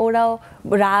পাওয়া, ওরাও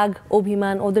রাগ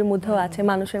অভিমান ওদের মধ্যেও আছে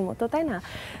মানুষের মতো, তাই না?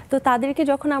 তো তাদেরকে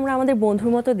যখন আমরা আমাদের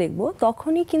বন্ধুর মতো দেখব,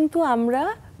 তখনই কিন্তু আমরা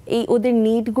এই ওদের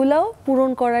নিডগুলোও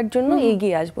পূরণ করার জন্য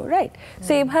এগিয়ে আসবো, রাইট?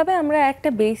 সো এইভাবে আমরা একটা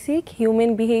basic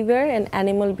human behaviour and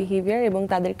animal behaviour এবং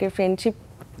তাদেরকে ফ্রেন্ডশিপ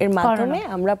এর মাধ্যমে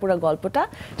আমরা পুরো গল্পটা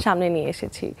সামনে নিয়ে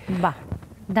এসেছি। বাহ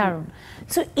দারুণ।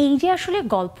 সো এই যে আসলে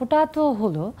গল্পটা তো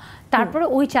হলো, তারপরে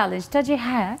ওই চ্যালেঞ্জটা যে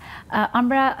হ্যাঁ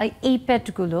আমরা এই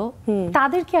পেটগুলো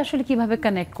তাদেরকে আসলে কিভাবে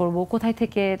কানেক্ট করব, কোথায়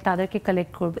থেকে তাদেরকে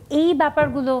কালেক্ট করব, এই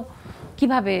ব্যাপারগুলো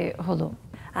কিভাবে হলো?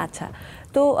 আচ্ছা,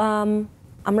 তো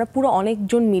আমরা পুরো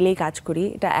অনেকজন মিলেই কাজ করি,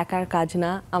 এটা একার কাজ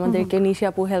না। আমাদেরকে নিশি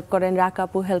আপু হেল্প করেন, রাকা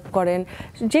আপু হেল্প করেন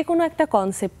যে কোনো একটা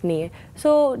কনসেপ্ট নিয়ে। সো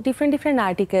ডিফারেন্ট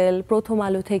আর্টিকেল, প্রথম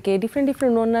আলো থেকে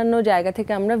ডিফারেন্ট অন্যান্য জায়গা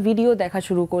থেকে আমরা ভিডিও দেখা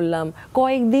শুরু করলাম।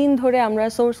 কয়েকদিন ধরে আমরা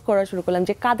সোর্স করা শুরু করলাম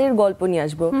যে কাদের গল্প নিয়ে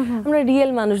আসবো, আমরা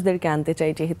রিয়েল মানুষদেরকে আনতে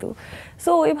চাই যেহেতু।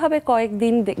 সো ওইভাবে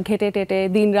কয়েকদিন ঘেটে টেটে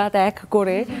দিন রাত এক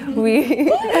করে we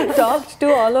talk to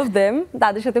all of them,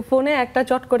 তাদের সাথে ফোনে একটা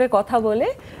চট করে কথা বলে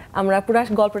আমরা পুরো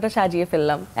গল্পটা সাজিয়ে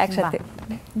ফেললাম একসাথে।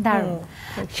 দারুণ।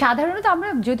 সাধারণত আমরা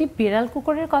যদি বিড়াল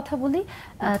কুকুরের কথা বলি,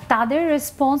 তাদের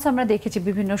রেসপন্স আমরা দেখেছি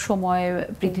বিভিন্ন সময়ে,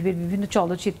 পৃথিবীর বিভিন্ন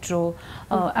চলচ্চিত্র,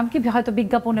 এমনকি হয়তো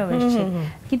বিজ্ঞাপনেও এসেছে,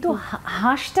 কিন্তু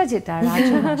হাঁসটা যেটা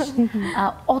রাজহাঁস,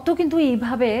 অত কিন্তু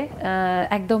এইভাবে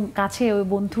একদম কাছে ওই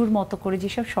বন্ধুর মতো করে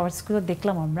যেসব শর্টসগুলো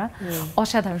দেখলাম আমরা,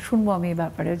 অসাধারণ। শুনবো আমি এই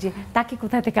ব্যাপারে যে তাকে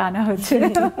কোথা থেকে আনা হয়েছে।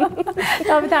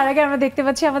 তবে তার আগে আমরা দেখতে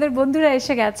পাচ্ছি আমাদের বন্ধুরা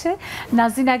এসে গেছে।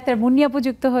 নাজিন আক্তার, মুন্নি আপু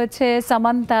যুক্ত হয়েছে,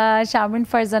 সামান্তা, শারমিন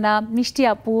ফারজানা, মিষ্টি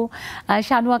আপু,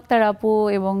 শানু আক্তার আপু,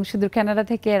 এবং সুদূর কানাডা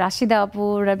থেকে রাশিদা আপু,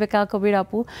 রেবেকা কবির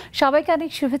আপু, সবাইকে অনেক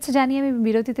শুভেচ্ছা জানিয়ে আমি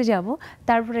বিরতিতে যাব,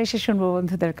 তারপরে এসে শুনবো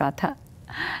বন্ধুদের কথা।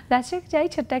 দর্শক, যাই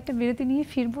ছোট্ট একটা বিরতি নিয়ে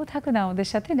ফিরবো, থাকুন আমাদের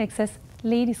সাথে নেক্সাস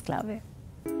লেডিস ক্লাবে।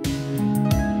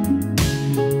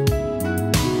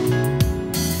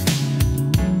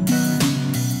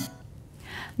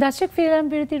 দর্শক, ফিরলাম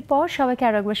বিরতির পর। সবাইকে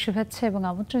আরো একবার শুভেচ্ছা এবং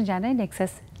আমন্ত্রণ জানাই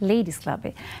নেক্সাস লেডিস ক্লাবে।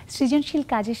 সৃজনশীল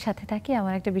কাজের সাথে থাকি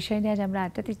এমন একটা বিষয় নিয়ে আজ আমরা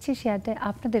আড্ডা দিচ্ছি। সে আড্ডায়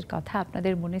আপনাদের কথা,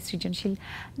 আপনাদের মনে সৃজনশীল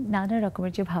নানা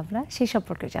রকমের যে ভাবনা, সেই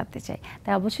সম্পর্কে জানতে চাই।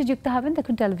 তাই অবশ্যই যুক্ত হবেন।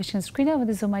 দেখুন টেলিভিশন স্ক্রিনে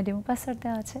আমাদের জুম আইডি এবং পাসওয়ার্ড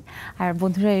দেওয়া আছে। আর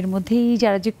বন্ধুরা এর মধ্যেই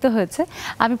যারা যুক্ত হয়েছে,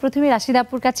 আমি প্রথমে রাশিদা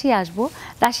আপুর কাছেই আসবো।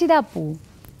 রাশিদা আপু,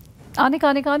 অনেক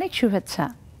অনেক অনেক শুভেচ্ছা।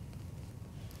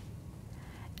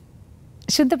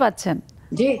 শুনতে পাচ্ছেন?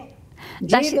 জি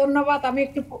জি, ধন্যবাদ।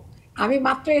 আমি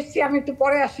মাত্র এসেছি, আমি একটু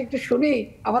পরে আসি, একটু শুনি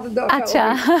আমাদের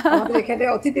আমাদের এখানে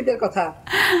অতিথিদের কথা।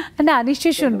 না,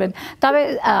 নিশ্চয়ই শুনবেন। তবে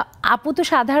আপু তো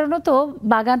সাধারণত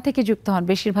বাগান থেকে যুক্ত হন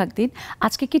বেশিরভাগ দিন।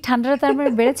 আজকে কি ঠান্ডাটা তার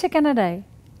মানে বেড়েছে কানাডায়?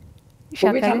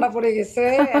 খুবই ঠান্ডা পড়ে গেছে,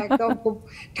 একদম খুব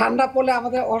ঠান্ডা পড়লে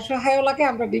আমাদের অসহায় লাগে,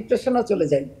 আমরা ডিপ্রেশনে চলে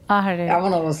যাই,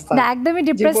 এমন অবস্থা। না, একদমই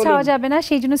ডিপ্রেস হওয়া যাবে না,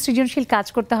 সেই জন্য সৃজনশীল কাজ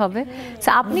করতে হবে।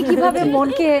 আপনি কিভাবে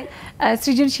মনকে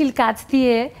সৃজনশীল কাজ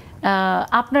দিয়ে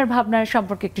আপনার ভাবনার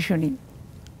সম্পর্কে একটু শুনি।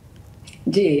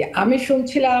 জি, আমি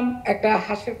শুনছিলাম একটা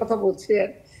হাসির কথা বলছিলেন।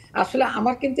 আসলে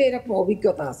আমার কিন্তু এরকম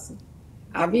অভিজ্ঞতা আছে।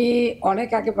 আমি অনেক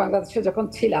আগে বাংলাদেশে যখন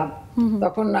ছিলাম,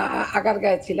 তখন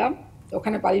আগারগাঁয়ে ছিলাম,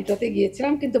 ওখানে বাড়িটাতে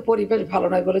গিয়েছিলাম, কিন্তু পরিবেশ ভালো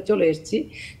নয় বলে চলে এসেছি।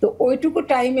 তো ওইটুকু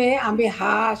টাইমে আমি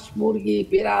হাঁস, মুরগি,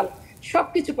 বিড়াল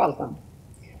সবকিছু পালতাম।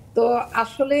 তো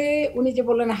আসলে উনি যে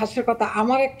বললেন হাঁসের কথা,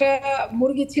 আমার একটা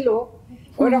মুরগি ছিল,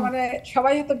 ওটা মানে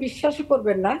সবাই হয়তো বিশ্বাসই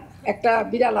করবেন না, একটা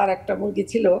বিড়াল আর একটা মুরগি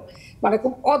ছিল, মানে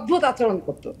খুব অদ্ভুত আচরণ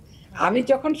করতো। আমি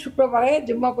যখন শুক্রবারে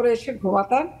জুম্মা করে এসে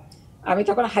ঘুমাতাম, আমি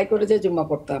তখন হাইকোর্টে যে জুম্মা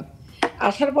পড়তাম,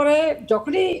 আসার পরে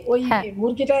যখনই ওই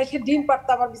মুরগিটা এসে ডিম পাড়তো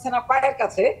আমার বিছানা পায়ের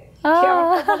কাছে, সে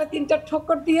আমাকে 3টা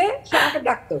ঠোক্কর দিয়ে সে আমাকে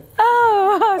ডাকতো।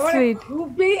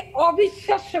 খুবই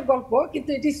অবিশ্বাস্য গল্প, কিন্তু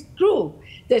ইট ইজ ট্রু,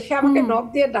 যে সে আমাকে নখ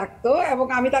দিয়ে ডাকতো এবং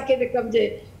আমি তাকে দেখলাম যে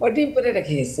ওই ডিম পেড়ে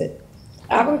রেখে গেছে,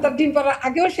 এবং তার ডিম পাড়ার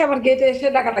আগেও সে আমার গেটে এসে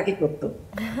ডাকাডাকি করতো।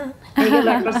 এইগুলো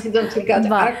একটা সৃজনশীল কাজ।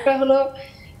 আরেকটা হলো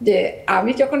যে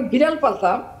আমি যখন বিড়াল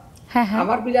পালতাম,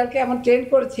 আমার বিড়ালকে এমন ট্রেন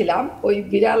করেছিলাম, ওই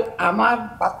বিড়াল আমার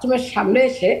বাথরুমের সামনে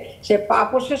এসে সে পা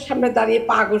পোষের সামনে দাঁড়িয়ে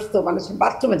পা ঘষতো, মানে সে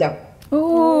বাথরুমে যাবে।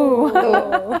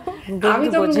 আমি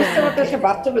তখন বুঝতে পারতাম সে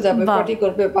বাথরুমে যাবে, পটি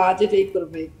করবে বা যেটাই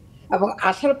করবে, এবং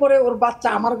আসার পরে ওর বাচ্চা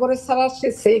আমার ঘরে ছাড়া সে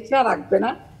সেফ না, রাখবে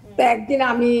না। তো একদিন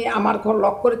আমি আমার ঘর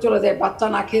লক করে চলে যাই, বাচ্চা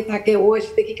না খেয়ে থাকে, ও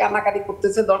এসে দেখি কান্নাকাটি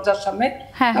করতেছে দরজার সামনে,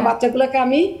 বাচ্চাগুলোকে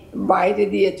আমি বাইরে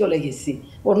দিয়ে চলে গেছি,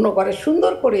 অন্য ঘরে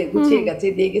সুন্দর করে গুছিয়ে গেছে,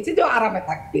 দিয়ে গেছি যে আরামে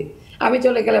থাকবে। আমি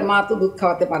চলে গেলে মা তো দুধ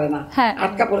খাওয়াতে পারে না,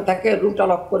 আটকা পড়ে থাকে, রুমটা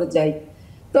লক করে যাই।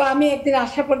 তো আমি একদিন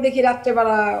আসার পর দেখি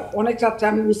রাত্রেবেলা, অনেক রাত্রে,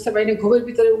 আমি বুঝতে পারিনি, ঘুমের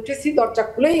ভিতরে উঠেছি, দরজা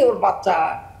খুলেই ওর বাচ্চা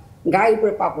গায়ের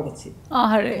উপরে পা পড়েছে।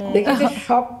 দেখি যে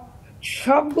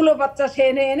সবগুলো বাচ্চা সে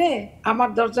এনে এনে আমার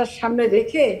দরজার সামনে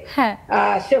রেখে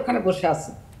সে ওখানে বসে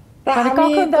আছে। তা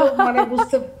আমি তো মানে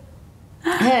বুঝতে,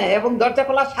 এবং দরজা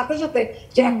খোলার সাথে সাথে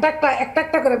সে একটা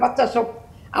একটা করে বাচ্চা সব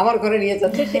আমার ঘরে নিয়ে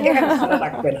যাচ্ছে, সে এখানে ছাড়া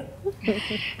রাখবে না।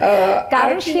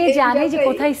 কারণ সে জানে যে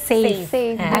কোথায় সেফ।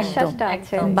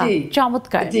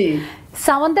 চমৎকার।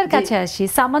 সামান্তার কাছে আসি।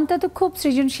 সামান্তা তো খুব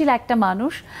সৃজনশীল একটা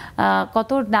মানুষ, কত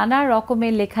নানা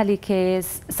রকমের লেখা লিখে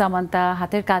সামান্তা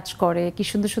হাতের কাজ করে, কি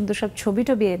সুন্দর সুন্দর সব ছবি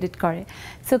টবি এডিট করে।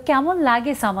 সো কেমন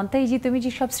লাগে সামান্তা এই যে তুমি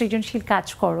যে সব সৃজনশীল কাজ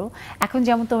করো, এখন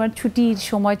যেমন তোমার ছুটির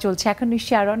সময় চলছে, এখন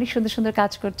নিশ্চয়ই আরো অনেক সুন্দর সুন্দর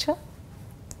কাজ করছো?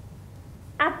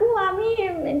 আপু আমি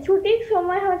ছুটির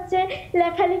সময় হচ্ছে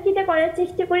লেখালেখিটা করার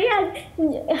চেষ্টা করি, আর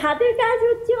হাতের কাজ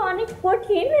হচ্ছে অনেক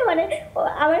কঠিন, মানে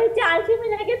আমার হচ্ছে আলসেমি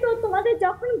লাগে, তো তোমাদের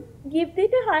যখন গিফট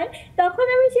দিতে হয় তখন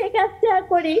আমি সেই কাজটা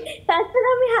করি, তাছাড়া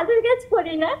আমি হাতের কাজ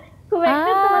করি না খুব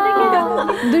একটা। তোমাদেরকে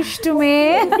দুষ্টু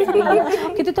মেয়ে,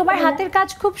 কিন্তু তোমার হাতের কাজ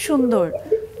খুব সুন্দর,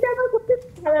 আমার খুব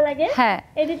ভালো লাগে।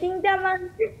 এডিটিংটা আমার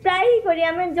প্রায়ই করি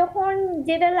আমি, যখন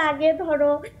যেটা লাগে,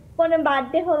 ধরো কোনো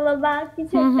বার্থডে হলো বা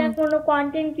কিছু একটা কোনো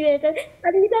কন্টেন্ট ক্রিয়েটর,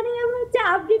 আর ইদানিং আমি হচ্ছে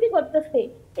আবৃত্তি করতেছি,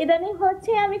 ইদানিং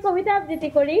হচ্ছে আমি কবিতা আবৃত্তি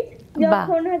করি,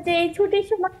 যখন হচ্ছে এই ছুটির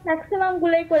সময় ম্যাক্সিমাম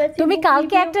গুলোই করেছি। তুমি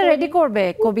কালকে একটা রেডি করবে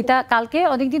কবিতা, কালকে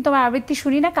অনেকদিন তোমার আবৃত্তি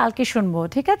শুনি না, কালকে শুনবো,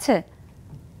 ঠিক আছে?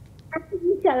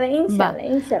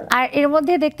 আর এর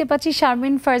মধ্যে দেখতে পাচ্ছি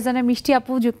শারমিন ফারজানা মিষ্টি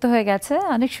আপু যুক্ত হয়ে গেছে,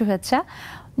 অনেক শুভেচ্ছা।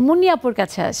 মুন্নি আপুর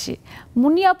কাছে আসি।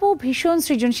 মুন্নি আপু ভীষণ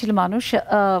সৃজনশীল মানুষ।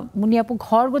 মুন্নি আপু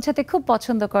ঘর গোছাতে খুব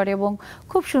পছন্দ করে এবং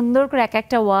খুব সুন্দর করে এক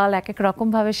একটা ওয়াল এক এক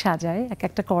রকমভাবে সাজায়, এক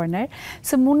একটা কর্নার।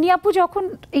 সো মুন্নি আপু যখন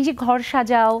এই যে ঘর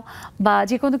সাজাও বা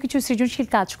যে কোনো কিছু সৃজনশীল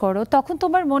কাজ করো, তখন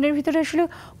তোমার মনের ভিতরে আসলে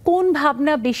কোন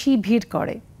ভাবনা বেশি ভিড়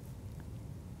করে?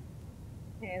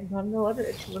 ধন্যবাদ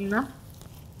সুবর্ণা।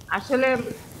 আসলে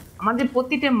আমাদের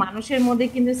প্রতিটা মানুষের মধ্যে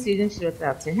কিন্তু সৃজনশীলতা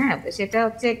আছে। হ্যাঁ, সেটা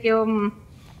হচ্ছে কেউ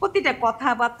প্রতিটা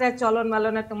কথাবার্তায়, চলন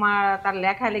মালনে, তোমার তার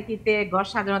লেখালেখিতে, ঘর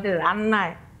সাজানোতে,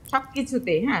 রান্নায়,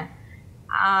 সবকিছুতে। হ্যাঁ,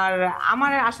 আর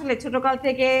আমার আসলে ছোটকাল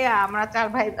থেকে আমরা 4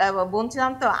 ভাই বোন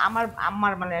ছিলাম, তো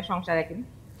আমার মানে সংসারে কিন্তু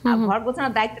ঘর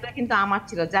গোছানোর দায়িত্বটা কিন্তু আমার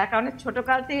ছিল, যার কারণে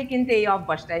ছোটকাল থেকে কিন্তু এই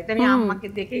অভ্যাসটা, এটা আমি আম্মাকে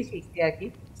দেখেই শিখছি আর কি।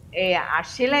 আর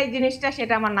সেলাই জিনিসটা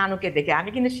সেটা আমার নানুকে দেখে, আমি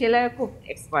কিন্তু সেলাই খুব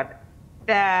এক্সপার্ট।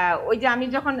 ওই যে আমি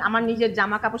যখন আমার নিজের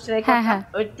জামা কাপড় সেলাই করতাম,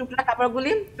 ওই টুকরা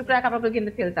কাপড়গুলি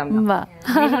কিন্তু ফেলতাম না,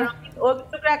 ওই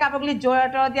টুকরা কাপড়গুলি জোড়া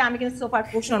টোড়া দিয়ে আমি কিন্তু সোফার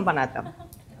কুশন বানাতাম।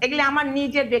 এগুলি আমার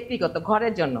নিজের ব্যক্তিগত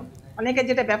ঘরের জন্য, অনেকে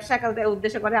যেটা ব্যবসা করতে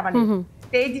উদ্দেশ্য করে, আমার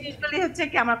এই জিনিসগুলি হচ্ছে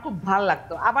কি আমার খুব ভালো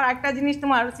লাগতো। আবার একটা জিনিস,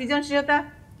 তোমার সৃজনশীলতা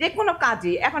যে কোনো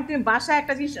কাজই, এখন তুমি বাসায়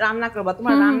একটা জিনিস রান্না করবা,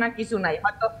 তোমার রান্নার কিছু নাই,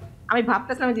 হয়তো আমি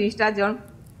ভাবতেছিলাম জিনিসটা যেমন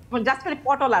জাস্ট খালি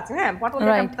পটল আছে, হ্যাঁ পটল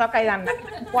তরকারি রান্না,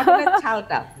 পটলের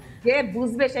ছালটা যে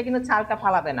বুঝবে সে কিন্তু ছালটা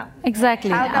ফালাবে না।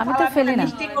 এক্স্যাক্টলি, আমি তো ফেলি না।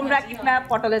 মিষ্টি কুমড়া কিংবা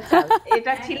পটলের ছাল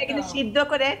এটা ছিলে কিন্তু সিদ্ধ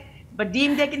করে বা ডিম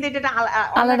দিয়ে কিন্তু এটা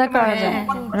আলাদা করা যায়,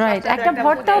 রাইট, একটা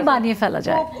ভর্তাও বানিয়ে ফেলা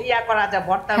যায়, ইয়া করা যায়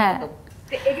ভর্তার মতো।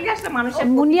 এগুলি আসলে মানুষের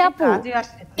মুন্নি আপু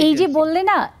এই যে বললে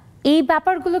না, এই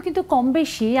ব্যাপারগুলো কিন্তু কম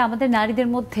বেশি আমাদের নারীদের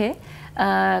মধ্যে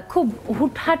খুব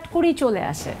হুটহাট করেই চলে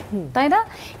আসে, তাই না?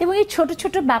 এবং এই ছোট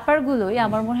ছোট ব্যাপারগুলোই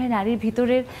আমার মনে হয় নারীর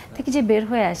ভিতরের থেকে যে বের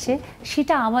হয়ে আসে,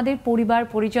 সেটা আমাদের পরিবার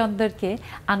পরিজনদেরকে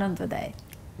আনন্দ দেয়।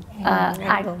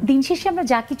 আর দিন শেষে আমরা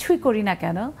যা কিছুই করি না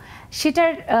কেন,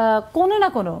 সেটার কোনো না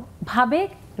কোনো ভাবে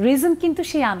রিজন কিন্তু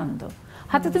সেই আনন্দ।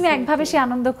 হয়তো তুমি একভাবে সে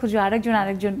আনন্দ খুঁজো, আরেকজন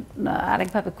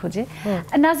আরেকভাবে খোঁজে।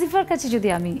 নাজিফার কাছে যদি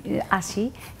আমি আসি,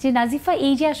 যে নাজিফা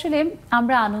এই যে আসলে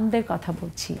আমরা আনন্দের কথা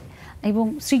বলছি এবং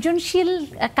সৃজনশীল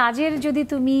কাজের, যদি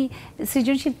তুমি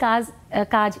সৃজনশীল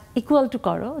কাজ ইকুয়াল টু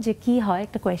করো, যে কি হয়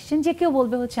একটা কোয়েশ্চেন, যে কেউ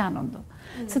বলবে হচ্ছে আনন্দ।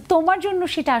 তো তোমার জন্য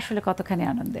সেটা আসলে কতখানি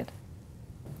আনন্দের?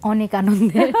 অনেক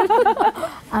আনন্দের।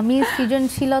 আমি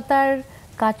সৃজনশীলতার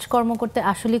কাজকর্ম করতে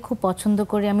আসলে খুব পছন্দ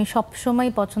করি। আমি সবসময়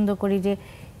পছন্দ করি যে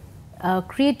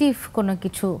ক্রিয়েটিভ কোনো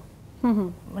কিছু,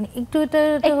 মানে একটু এটা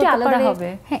আলাদা হবে,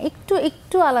 হ্যাঁ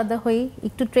একটু আলাদা হই,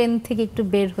 একটু ট্রেন্ড থেকে একটু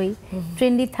বের হই,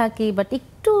 ট্রেন্ডি থাকি বাট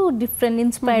একটু ডিফারেন্ট,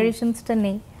 ইন্সপাইরেশনসটা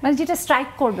নেই, মানে যেটা স্ট্রাইক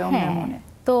করবে আমার মনে।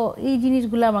 তো এই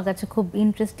জিনিসগুলো আমার কাছে খুব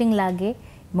ইন্টারেস্টিং লাগে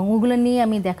এবং ওগুলো নিয়ে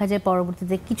আমি দেখা যায়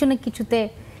পরবর্তীতে কিছু না কিছুতে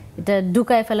এটা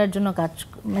ঢুকায় ফেলার জন্য কাজ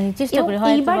মানে চেষ্টা করি।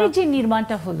 এইবারে যে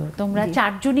নির্মাণটা হলো, তোমরা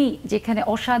 4 জনই যেখানে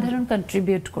অসাধারণ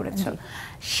কন্ট্রিবিউট করেছো,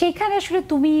 সেখানে আসলে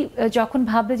তুমি যখন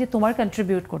ভাবলে যে তোমার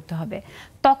কন্ট্রিবিউট করতে হবে,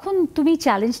 তখন তুমি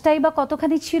চ্যালেঞ্জটাই বা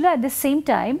কতখানি ছিল, অ্যাট দ্য সেম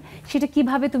টাইম সেটা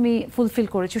কিভাবে তুমি ফুলফিল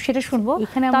করেছো সেটা শুনবো।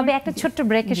 তবে একটা ছোট্ট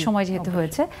ব্রেকের সময় যেহেতু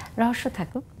হয়েছে, রহস্য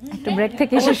থাকুক, একটা ব্রেক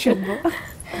থেকে এসে শুনবো।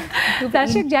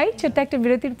 দর্শক যাই, ছোট্ট একটা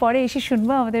বিরতির পরে এসে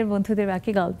শুনবো আমাদের বন্ধুদের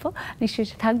বাকি গল্প। নিশ্চয়ই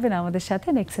থাকবেন আমাদের সাথে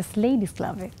নেক্সাস লেডিস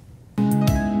ক্লাবে।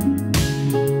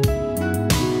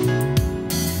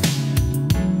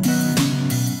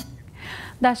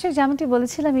 দর্শক যেমনটি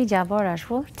বলেছিলাম এই যাবো আর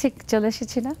আসবো, ঠিক চলে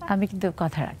এসেছি না, আমি কিন্তু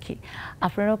কথা রাখি,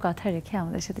 আপনারাও কথা রেখে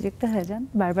আমাদের সাথে যুক্ত হয়ে যান।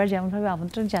 বারবার যেমনভাবে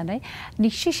আমন্ত্রণ জানাই,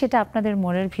 নিশ্চয়ই সেটা আপনাদের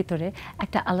মনের ভিতরে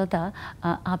একটা আলাদা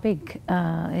আবেগ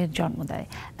এর জন্ম দেয়।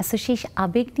 সো সেই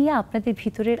আবেগ নিয়ে আপনাদের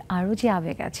ভিতরের আরও যে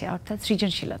আবেগ আছে অর্থাৎ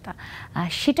সৃজনশীলতা,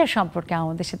 সেটা সম্পর্কে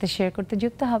আমাদের সাথে শেয়ার করতে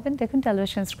যুক্ত হবেন। দেখুন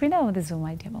টেলিভিশন স্ক্রিনে আমাদের জুম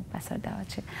আইডি এবং পাসওয়ার্ড দেওয়া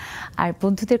আছে। আর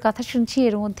বন্ধুদের কথা শুনছি,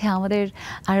 এর মধ্যে আমাদের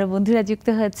আরও বন্ধুরা যুক্ত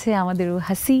হয়েছে, আমাদের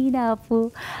হাসিনা আপু,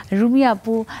 রুমি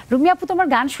আপু। রুমি আপু, তোমার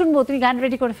গান শুনবো, তুমি গান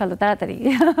রেডি করে ফেলো তাড়াতাড়ি।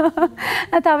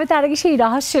 তবে তার আগে সেই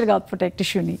রহস্যের গল্পটা একটু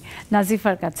শুনি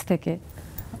নাজিফার কাছ থেকে।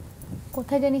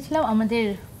 কোথায় জানিয়েছিলাম আমাদের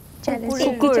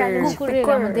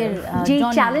যে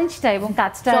চ্যালেঞ্জটা এবং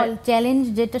কাজটা, চ্যালেঞ্জ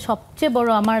যেটা সবচেয়ে বড়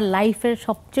আমার লাইফের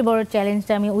সবচেয়ে বড়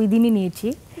চ্যালেঞ্জটা আমি ওই দিনই নিয়েছি,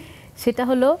 সেটা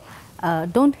হলো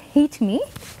ডোন্ট হেট মি।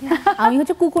 আমি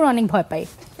হচ্ছে কুকুর অনেক ভয় পাই,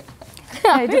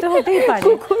 এটা তো হতেই পারে,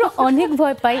 কুকুর অনেক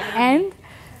ভয় পাই। অ্যান্ড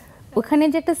ওখানে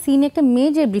যে একটা সিন, একটা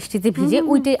মেয়ে যে বৃষ্টিতে ভিজে,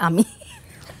 ওইটাই আমি।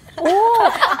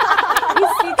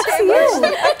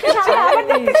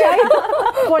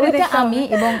 আমি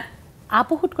এবং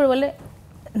আপু হুট করে বলে,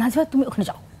 নাজিফা তুমি ওখানে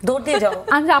যাও, দৌড় দিয়ে যাও।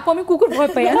 আপু আমি কুকুর ভয়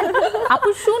পাই। আপু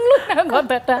শুনলো না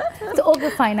কথাটা, তো ওকে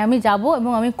ফাইন আমি যাব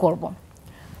এবং আমি করব।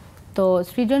 তো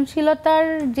সৃজনশীলতার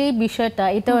যে বিষয়টা,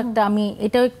 এটাও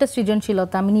একটা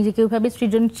সৃজনশীলতা। আমি নিজেকে ওইভাবে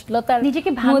সৃজনশীলতার নিজেকে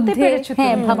ভাবতে পেরেছি,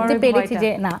 হ্যাঁ ভাবতে পেরেছি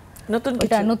যে না,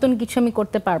 নতুন কিছু আমি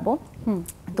করতে পারবো।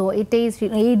 তো এটাই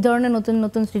এই ধরনের নতুন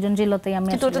নতুন সৃজনশীলতাই আমি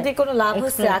কিন্তু ওটা দিয়ে কোনো লাভ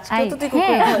হচ্ছে আজকে তো তুই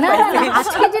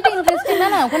আজকে যেটা ইন্টারেস্টিং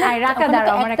না ওখানে রাখা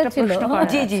দাঁড়াও, আমার একটা প্রশ্ন করা।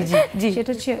 জি জি জি জি, সেটা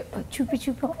হচ্ছে চুপি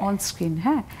চুপি অন স্ক্রিন,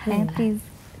 হ্যাঁ please,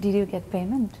 did you get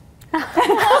payment?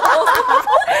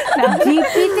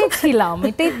 জিপিতে ছিলাম,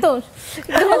 এটাই তো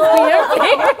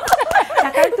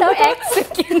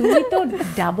তুমি তো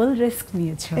ডাবল রিস্ক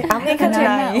নিয়েছো।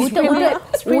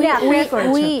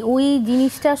 ওই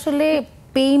জিনিসটা আসলে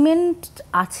পেমেন্ট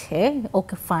আছে,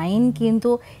 ওকে ফাইন, কিন্তু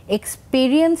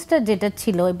এক্সপেরিয়েন্সটা যেটা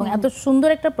ছিল এবং এত সুন্দর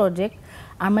একটা প্রজেক্ট,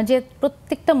 আমরা যে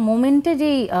প্রত্যেকটা মোমেন্টে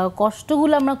যেই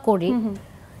কষ্টগুলো আমরা করি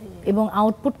এবং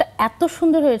আউটপুটটা এত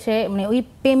সুন্দর হয়েছে, মানে ওই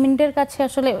পেমেন্টের কাছে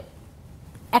আসলে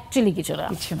অ্যাকচুয়ালি কিছু না,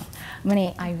 মানে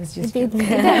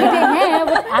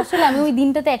আসলে আমি ওই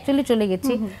দিনটাতে অ্যাকচুয়ালি চলে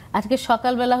গেছি। আজকে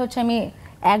সকালবেলা হচ্ছে আমি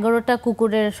 11টা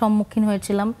কুকুরের সম্মুখীন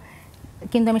হয়েছিলাম,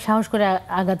 কিন্তু আমি সাহস করে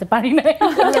আগাতে পারি না।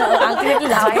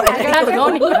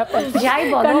 যাই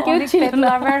বলো, কেউ ছিল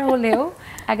না হলেও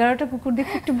 11টা কুকুর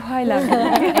দেখে একটু ভয় লাগে।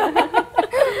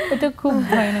 এটা খুব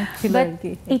ভয়ানক ছিল আর কি।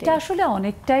 এটা আসলে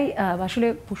অনেকটাই আসলে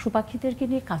পশু পাখিদেরকে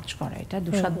নিয়ে কাজ করা, এটা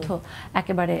দুঃসাধ্য,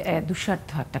 একেবারে দুঃসাধ্য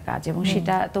একটা কাজ, এবং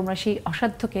সেটা তোমরা সেই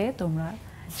অসাধ্যকে তোমরা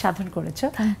সাধন করেছো।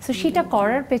 তো সেটা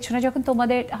করার পেছনে যখন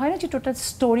তোমাদের হয় না যে টোটাল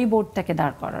স্টোরি বোর্ডটাকে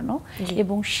দাঁড় করানো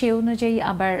এবং সে অনুযায়ী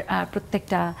আবার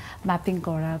প্রত্যেকটা ম্যাপিং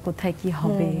করা, কোথায় কি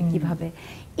হবে কিভাবে,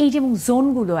 এই যেমন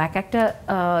জোনগুলো এক একটা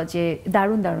যে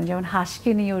দারুণ দারুণ, যেমন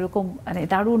হাঁসকে নিয়ে ওরকম মানে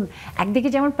দারুণ, একদিকে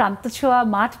যেমন প্রান্ত ছোঁয়া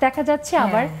মাঠ দেখা যাচ্ছে,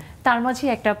 আবার তার মাঝে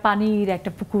একটা পানির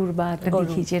একটা পুকুর বা একটা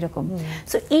দিঘি যেরকম।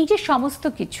 সো এই যে সমস্ত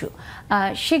কিছু,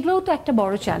 সেগুলোও তো একটা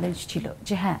বড় চ্যালেঞ্জ ছিল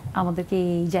যে হ্যাঁ আমাদেরকে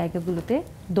এই জায়গাগুলোতে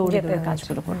দৌড়ে দৌড়ে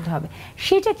কাজগুলো করতে হবে।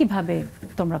 সেটা কিভাবে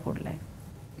তোমরা করলে?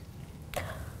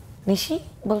 নিশি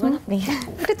বলবেন আপনি?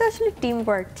 এটা তো আসলে টিম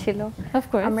ওয়ার্ক ছিল।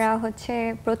 আমরা হচ্ছে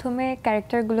প্রথমে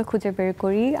ক্যারেক্টারগুলো খুঁজে বের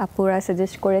করি, আপুরা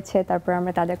সাজেস্ট করেছে, তারপর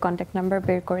আমরা তাদের কন্ট্যাক্ট নাম্বার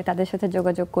বের করি, তাদের সাথে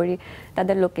যোগাযোগ করি,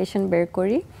 তাদের লোকেশন বের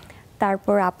করি,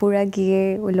 তারপর আপুরা গিয়ে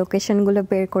ওই লোকেশনগুলো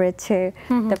বের করেছে,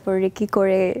 তারপর রেকি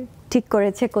করে ঠিক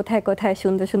করেছে কোথায় কোথায়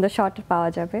সুন্দর সুন্দর শট পাওয়া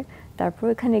যাবে, তারপর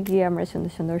ওখানে গিয়ে আমরা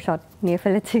সুন্দর সুন্দর শট নিয়ে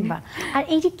ফেলেছি। আর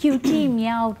এই যে কিউটি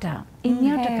মিয়াওটা, এই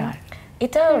মিয়াওটা কার?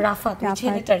 এটা রাফাত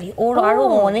ছেলেটারই, ওর আরো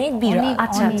অনেক বিড়াল।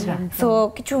 আচ্ছা আচ্ছা, তো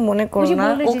কিছু মনে করো না,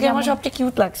 ওকে আমার সবচেয়ে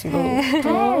কিউট লাগছিল।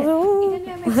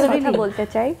 কথা বলতে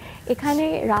চাই, এখানে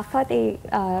রাফাত এই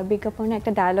বিজ্ঞাপনে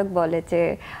একটা ডায়লগ বলে যে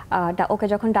ওকে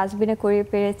যখন ডাস্টবিনে করিয়ে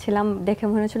পেরেছিলাম দেখে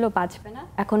মনে হচ্ছিল বাঁচবে না,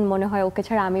 এখন মনে হয় ওকে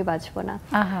ছাড়া আমি বাঁচবো না।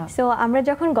 সো আমরা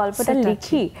যখন গল্পটা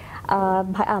লিখি,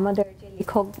 আমাদের যে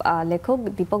লেখক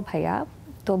দীপক ভাইয়া,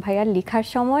 তো ভাইয়ার লেখার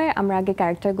সময় আমরা আগে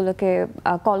ক্যারেক্টারগুলোকে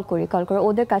কল করে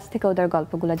ওদের কাছ থেকে ওদের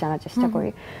গল্পগুলো জানার চেষ্টা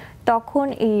করি। তখন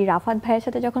এই রাফাত ভাইয়ের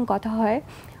সাথে যখন কথা হয়,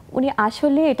 উনি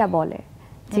আসলে এটা বলে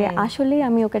যে আসলে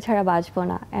আমি ওকে ছাড়া বাঁচবো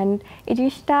না। অ্যান্ড এই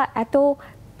জিনিসটা এত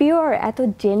পিওর, এত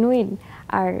জেনুইন,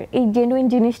 আর এই জেনুইন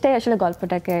জিনিসটাই আসলে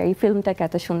গল্পটাকে, এই ফিল্মটাকে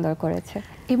এত সুন্দর করেছে।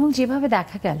 এবং যেভাবে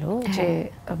দেখা গেল যে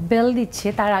বেল দিচ্ছে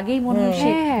তার আগেই মনে হচ্ছে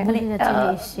মানে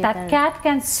দ্যাট ক্যাট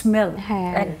ক্যান স্মেল,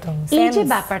 এই যে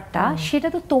ব্যাপারটা, সেটা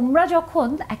তো তোমরা যখন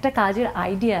একটা কাজের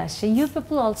আইডিয়া আসে, you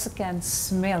people also can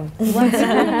smell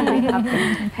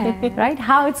right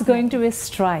how it's going to B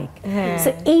strike. So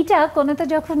এইটা কোনোটা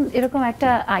যখন এরকম একটা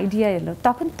আইডিয়া এলো,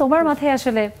 তখন তোমার মাথায়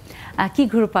আসলে কি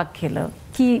ঘুরপাক খেলো?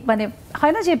 কি মানে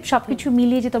হয় না যে সবকিছু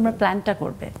মিলিয়ে যে তোমরা প্ল্যানটা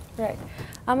করবে? রাইট,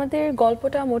 আমাদের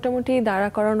গল্পটা মোটামুটি দাঁড়া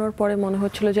করানোর পরে মনে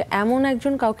হচ্ছিল যে এমন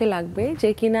একজন কাউকে লাগবে যে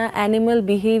কিনা অ্যানিমাল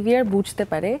বিহেভিয়ার বুঝতে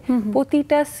পারে,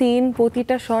 প্রতিটা সিন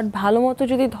প্রতিটা শট ভালো মতো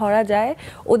যদি ধরা যায়,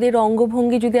 ওদের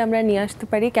অঙ্গভঙ্গি যদি আমরা নিয়ে আসতে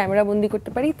পারি, ক্যামেরা বন্দি করতে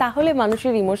পারি, তাহলে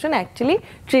মানুষের ইমোশন অ্যাকচুয়ালি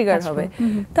ট্রিগার হবে।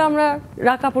 তো আমরা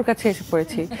রাকাপুর কাছে এসে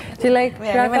পড়েছি যে লাইক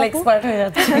অ্যানিমাল এক্সপার্ট হয়ে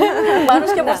যাচ্ছে,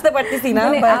 মানুষকে বুঝতে পারতেছি না।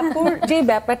 মানে আপুর যে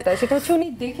ব্যাপারটা সেটা হচ্ছে উনি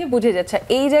দেখে বুঝে যাচ্ছে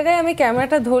এই জায়গায় আমি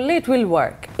ক্যামেরাটা ধরলে ইট উইল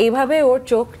ওয়ার্ক, এইভাবে ওর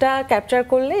চোখটা ক্যাপচার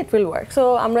করলে ইট উইল ওয়ার্ক। সো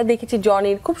আমরা দেখেছি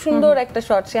জনির খুব সুন্দর একটা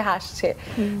শট, সে হাসছে।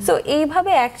 সো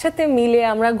এইভাবে একসাথে মিলে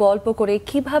আমরা গল্প করে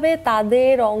কিভাবে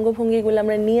তাদের অঙ্গভঙ্গিগুলো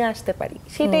আমরা নিয়ে আসতে পারি,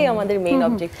 সেটাই আমাদের মেইন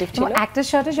অবজেক্টিভ ছিল। একটা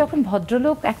শটে যখন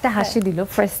ভদ্রলোক একটা হাসি দিল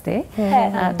ফার্স্টে,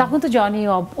 তখন তো জনি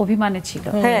অভিমানে ছিল,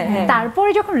 তারপরে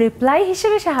যখন রিপ্লাই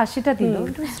হিসেবে সে হাসিটা দিল,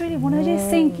 মনে হয় যে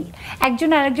একজন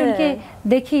আরেকজনকে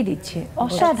দেখিয়ে দিচ্ছে,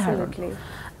 অসাধারণ।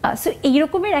 সো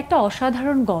এইরকমের একটা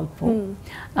অসাধারণ গল্প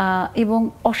এবং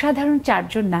অসাধারণ 4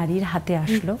 জন নারীর হাতে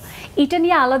আসলো। এটা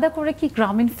নিয়ে আলাদা করে কি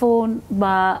গ্রামীণ ফোন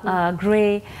বা গ্রে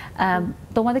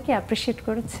তোমাদেরকে অ্যাপ্রিশিয়েট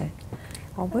করেছে?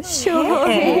 অবশ্যই,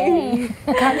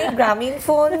 খালি গ্রামীণ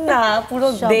ফোন না, পুরো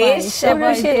দেশ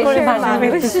অ্যাপ্রিশিয়েট করে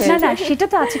না না সেটা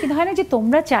তো আছে, কিন্তু হয় না যে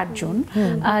তোমরা 4 জন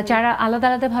যারা আলাদা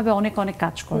আলাদা ভাবে অনেক অনেক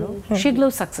কাজ করো, সেগুলো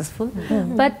সাকসেসফুল,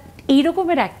 বাট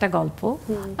এইরকমের একটা গল্প।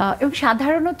 এবং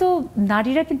সাধারণত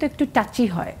নারীরা কিন্তু একটু টাচি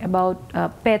হয় অ্যাবাউট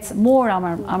পেটস মোর,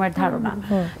 আমার ধারণা।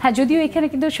 হ্যাঁ, যদিও এখানে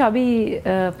কিন্তু সবই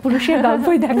পুরুষের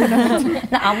গল্পই দেখানো হচ্ছে।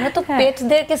 না, আমরা তো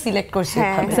পেটসদেরকে সিলেক্ট করছি,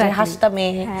 হাঁসটা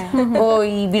মেয়ে, ওই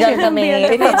বিড়ালটা মেয়ে।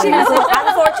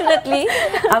 আনফরচুনেটলি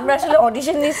আমরা আসলে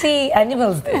অডিশন নিছি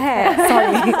অ্যানিমালসদের।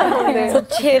 সরি, তো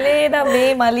ছেলে না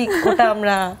মেয়ে মালিক ওটা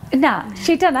আমরা না,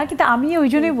 সেটা না, কিন্তু আমি ওই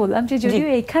জন্যই বললাম যে যদিও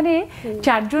এখানে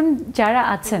 4 জন যারা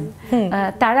আছেন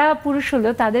তারা পুরুষ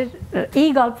হলেও তাদের এই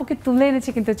গল্পকে তুলে এনেছে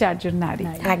কিন্তু 4 জন নারী।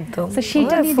 একদম, তো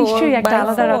সেটা নিয়ে নিশ্চয়ই একটা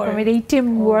আলাদা রকমের এই টিম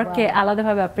ওয়ার্ককে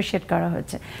আলাদাভাবে অ্যাপ্রিশিয়েট করা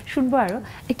হয়েছে। শুনবো আরো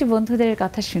একটু বন্ধুদের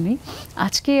কথা শুনি।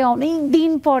 আজকে অনেক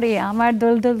দিন পরে আমার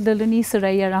দোলনি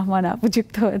সুরাইয়া রহমান আপু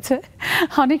যুক্ত হয়েছে,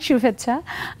 অনেক শুভেচ্ছা।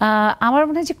 আমার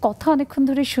মনে হয় যে কথা অনেকক্ষণ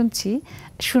ধরে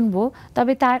শুনবো,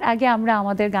 তবে তার আগে আমরা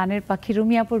আমাদের গানের পাখি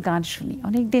রুমি আপুর গান শুনি।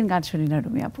 অনেকদিন গান শুনি না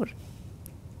রুমি আপুর।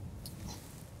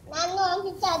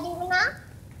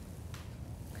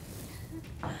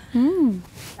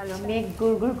 মেঘ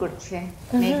গুড়গুড় করছে,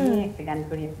 মেঘ নিয়ে একটা গান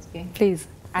করি আজকে প্লিজ।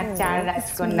 আর 4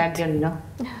 রাজকন্যার জন্য,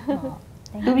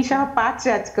 তুমি সহ 5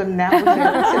 রাজকন্যা।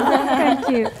 Thank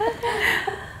you.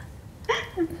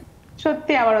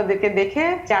 সত্যি আবার ওদেরকে দেখে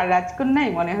 4 রাজকন্যাই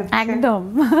মনে হচ্ছে একদম।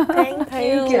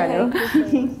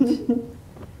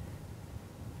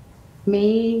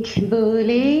 মেঘ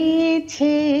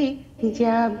বলেছে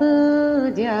যাব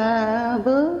যাব,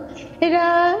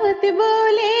 রাত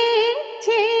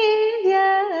বলেছে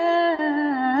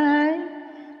যায়,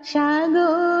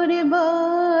 সাগর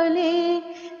বলে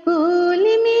কুল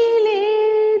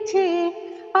মিলেছে,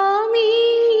 আমি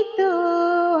তো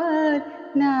আর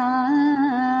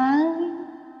নাই।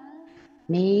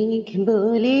 মেঘ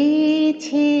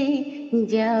বলেছে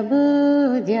যাব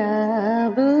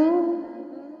যাব,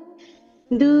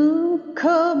 দুঃখ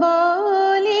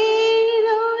বলে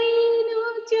রইনু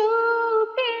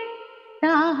চোখে,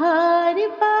 তাহার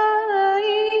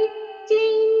পায়ে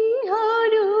চিহ্ন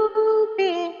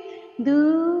রূপে,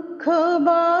 দুঃখ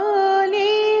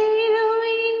বলে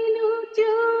রইনু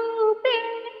চোখে,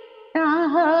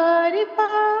 তাহার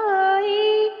পায়ে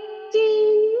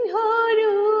চিহ্ন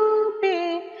রূপে,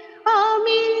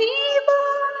 আমি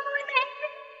বলে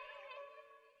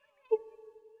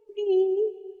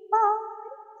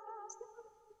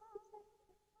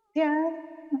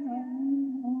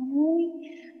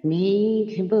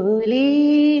মেঘ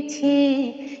বলেছে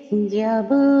যাব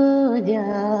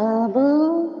যাব,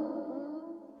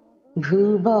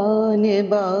 ভুবন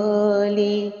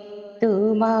বলে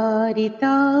তোমার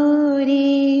তরে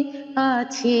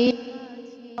আছে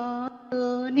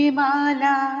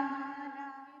মালা,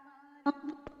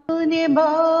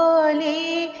 বলে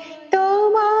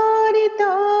তোমার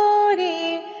তরে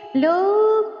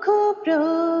লক্ষ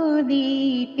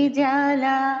প্রদীপ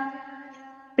জ্বালা,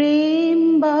 প্রেম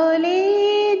বলে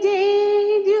যে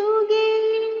যুগে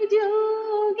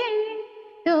যুগে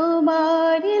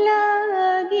তোমার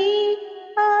লাগি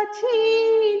আছি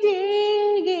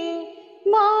জেগে,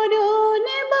 মরণ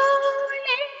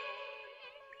বলে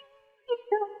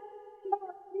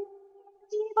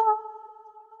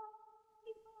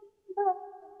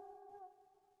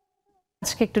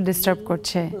আজকে একটু ডিস্টার্ব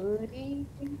করছে।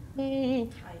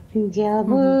 যাব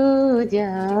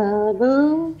যাব,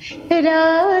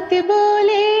 রাত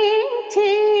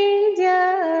বলেছে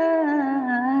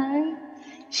যায়,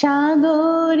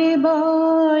 সাগর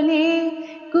বলে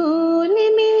কুল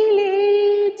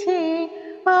মিলেছে,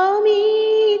 আমি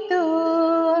তো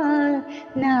আর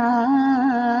না।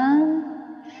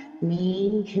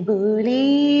 মেঘ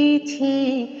বলেছে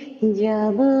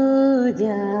যাব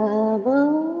যাব।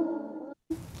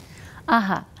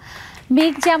 আহা,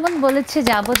 মেঘ যেমন বলেছে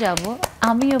যাব যাব,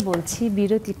 আমিও বলছি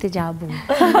বিরতিতে যাব।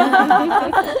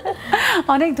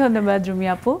 অনেক ধন্যবাদ রুমি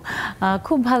আপু,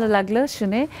 খুব ভালো লাগলো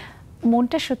শুনে।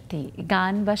 মনটা সত্যি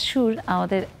গান বা সুর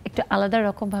আমাদের একটু আলাদা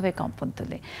রকমভাবে কম্পন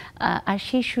তোলে, আর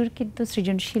সেই সুর কিন্তু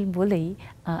সৃজনশীল বলেই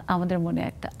আমাদের মনে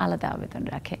একটা আলাদা আবেদন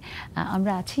রাখে।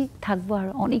 আমরা আছি, থাকবো আর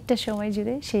অনেকটা সময়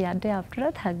জুড়ে। সেই আড্ডায় আপনারা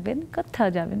থাকবেন, কোথাও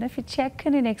যাবেন না। ফিরছি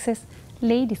এক্ষুনি নেক্সাস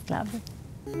লেডিস ক্লাবে।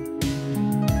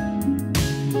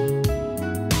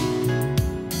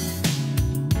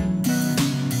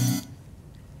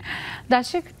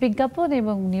 দর্শক, বিজ্ঞাপন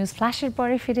এবং নিউজ ফ্ল্যাশের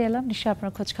পরে ফিরে এলাম। নিশ্চয়ই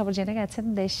আপনারা খোঁজ খবর জেনে গেছেন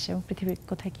দেশ এবং পৃথিবীর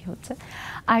কোথায় কী হচ্ছে।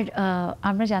 আর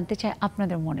আমরা জানতে চাই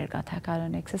আপনাদের মনের কথা, কারণ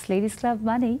নেক্সাস লেডিস ক্লাব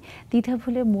মানেই দ্বিধা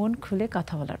ভুলে মন খুলে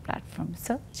কথা বলার প্ল্যাটফর্ম।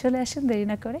 সো চলে আসেন দেরি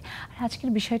না করে। আর আজকের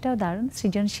বিষয়টাও দারুণ,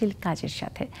 সৃজনশীল কাজের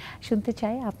সাথে। শুনতে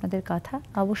চাই আপনাদের কথা,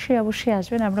 অবশ্যই অবশ্যই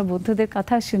আসবেন। আমরা বন্ধুদের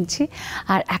কথা শুনছি,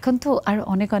 আর এখন তো আর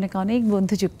অনেক অনেক অনেক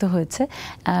বন্ধু যুক্ত হয়েছে।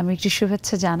 আমি একটু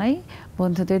শুভেচ্ছা জানাই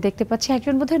বন্ধুদের। দেখতে পাচ্ছি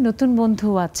একজন বোধহয় নতুন বন্ধু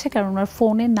আছে, কারণ ওনার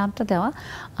ফোনের নামটা দেওয়া,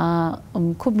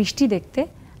 খুব মিষ্টি দেখতে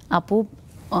আপু,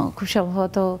 খুব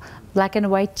সম্ভবত ব্ল্যাক অ্যান্ড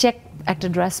হোয়াইট চেক একটা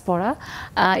ড্রেস পরা।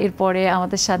 এরপরে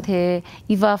আমাদের সাথে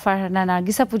ইভা ফারহানা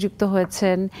নার্গিস আপু যুক্ত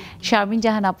হয়েছেন, শারমিন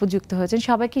জাহান আপু যুক্ত হয়েছেন।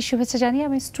 সবাইকে শুভেচ্ছা জানিয়ে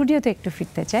আমি স্টুডিওতে একটু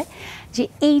ফিরতে চাই। যে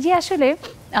এই যে আসলে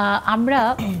আমরা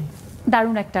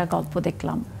দারুণ একটা গল্প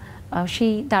দেখলাম,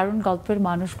 সেই দারুণ গল্পের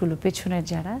মানুষগুলো পেছনের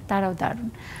যারা, তারাও দারুণ।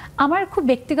 আমার খুব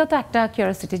ব্যক্তিগত একটা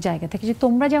কিউরিওসিটির জায়গা থেকে, যে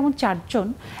তোমরা যেমন চারজন,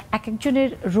 এক একজনের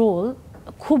রোল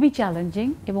খুবই চ্যালেঞ্জিং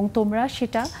এবং তোমরা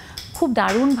সেটা খুব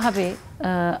দারুণভাবে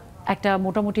একটা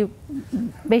মোটামুটি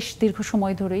বেশ দীর্ঘ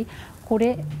সময় ধরেই করে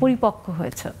পরিপক্ক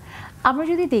হয়েছে। আমরা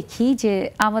যদি দেখি যে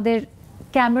আমাদের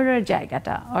ক্যামেরার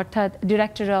জায়গাটা, অর্থাৎ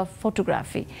ডিরেক্টর অফ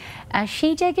ফটোগ্রাফি,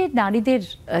 সেই জায়গায় নারীদের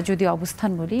যদি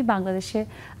অবস্থান বলি, বাংলাদেশে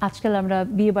আজকাল আমরা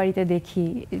বিয়ে বাড়িতে দেখি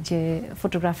যে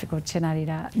ফটোগ্রাফি করছে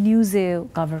নারীরা, নিউজেও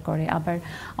কভার করে, আবার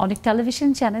অনেক টেলিভিশন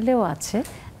চ্যানেলেও আছে,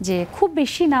 যে খুব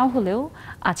বেশি না হলেও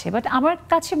আছে। বাট আমার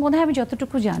কাছে মনে হয়, আমি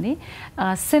যতটুকু জানি,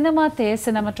 সিনেমাতে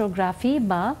সিনেমাটোগ্রাফি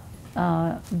বা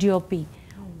ডিওপি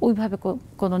ওইভাবে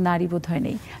কোনো নারী বোধ হয়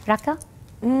নেই। রাকা,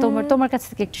 তোমার কাছ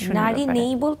থেকে একটু শুনি। নারী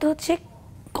নেই বলতে হচ্ছে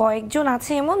কয়েকজন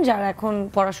আছে এমন যারা এখন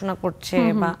পড়াশোনা করছে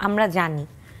বা আমরা জানি,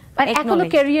 এখনো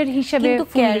ক্যারিয়ার হিসেবে, কিন্তু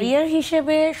ক্যারিয়ার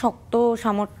হিসেবে শক্ত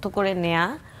সামর্থ্য করে নেয়া,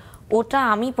 ওটা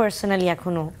আমি পার্সোনালি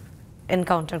এখনো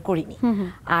এনকাউন্টার করিনি।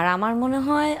 আর আমার মনে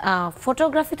হয়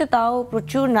ফটোগ্রাফিতে তাও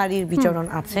প্রচুর নারীর বিচরণ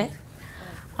আছে,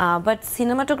 বাট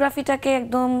সিনেমাটোগ্রাফিটাকে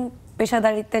একদম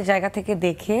পেশাদারিত্বের জায়গা থেকে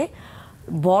দেখে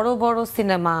বড় বড়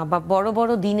সিনেমা বা বড়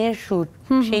বড় দিনের শুট,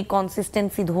 সেই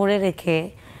কনসিস্টেন্সি ধরে রেখে,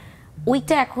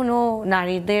 ওইটা এখনো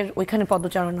নারীদের ওইখানে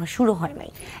পদচারণা শুরু হয়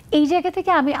নাই। এই জায়গা থেকে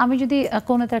আমি যদি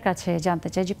কোনেতার কাছে জানতে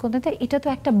চাই, যে কোনেতা, এটা তো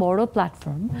একটা বড়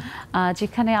প্ল্যাটফর্ম,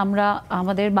 যেখানে আমরা,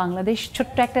 আমাদের বাংলাদেশ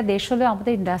ছোট্ট একটা দেশ হলেও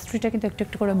আমাদের ইন্ডাস্ট্রিটা কিন্তু একটু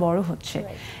একটু করে বড় হচ্ছে,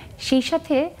 সেই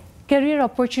সাথে ক্যারিয়ার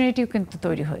অপরচুনিটিও কিন্তু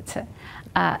তৈরি হয়েছে।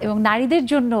 এবং নারীদের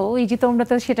জন্য এই যে তোমরা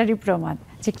তো সেটারই প্রমাণ,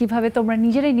 যে কিভাবে তোমরা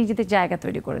নিজেরাই নিজেদের জায়গা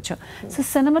তৈরি করেছো। সো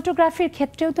সিনেমাটোগ্রাফির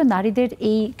ক্ষেত্রেও তো নারীদের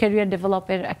এই ক্যারিয়ার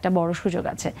ডেভেলপের একটা বড় সুযোগ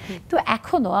আছে। তো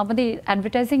এখনও আমাদের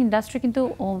অ্যাডভার্টাইজিং ইন্ডাস্ট্রি কিন্তু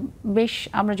বেশ,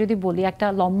 আমরা যদি বলি, একটা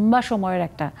লম্বা সময়ের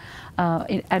একটা,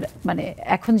 মানে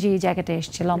এখন যে জায়গাটা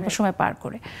এসছে লম্বা সময় পার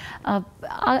করে,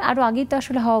 আরও আগেই তো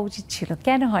আসলে হওয়া উচিত ছিল।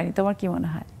 কেন হয়নি, তোমার কি মনে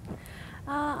হয়?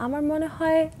 আমার মনে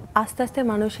হয় আস্তে আস্তে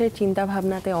মানুষের চিন্তা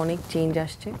ভাবনাতে অনেক চেঞ্জ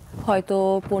আসছে। হয়তো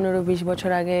 15-20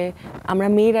 বছর আগে আমরা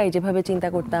মেয়েরাই যেভাবে চিন্তা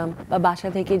করতাম বা বাসা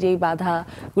থেকে যেই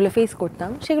বাধাগুলো ফেস করতাম,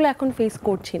 সেগুলো এখন ফেস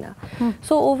করছি না।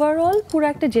 সো ওভারঅল পুরো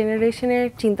একটা জেনারেশনের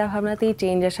চিন্তা ভাবনাতেই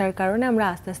চেঞ্জ আসার কারণে আমরা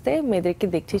আস্তে আস্তে মেয়েদেরকে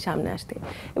দেখছি সামনে আসতে,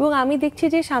 এবং আমি দেখছি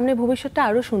যে সামনে ভবিষ্যৎটা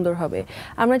আরও সুন্দর হবে।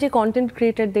 আমরা যে কন্টেন্ট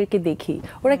ক্রিয়েটারদেরকে দেখি,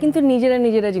 ওরা কিন্তু নিজেরা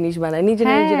নিজেরা জিনিস বানায়,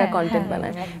 নিজেরা কন্টেন্ট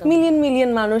বানায়,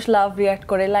 মিলিয়ন মানুষ লাভ রিয়াক্ট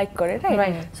করে, লাইক করে,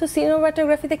 রাইট? সো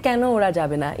সিনেমাটোগ্রাফিতে কেন ওরা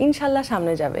যাবে না? ইনশাল্লাহ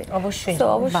সামনে যাবে, অবশ্যই।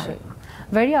 অবশ্যই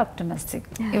ভেরি অপটিমিস্টিক।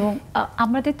 এবং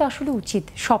আমাদের তো আসলে উচিত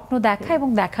স্বপ্ন দেখা এবং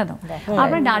দেখানো।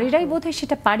 আমরা নারীরাই বোধহয়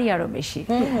সেটা পারি আরো বেশি।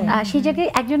 সেই জায়গায়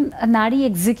একজন নারী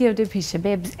এক্সিকিউটিভ হিসেবে,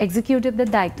 এক্সিকিউটিভদের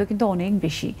দায়িত্ব কিন্তু অনেক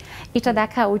বেশি। এটা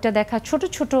দেখা, ওইটা দেখা, ছোট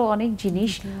ছোট অনেক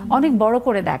জিনিস অনেক বড়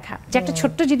করে দেখা, যে একটা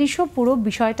ছোট্ট জিনিসও পুরো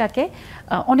বিষয়টাকে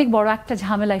অনেক বড় একটা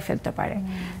ঝামেলায় ফেলতে পারে।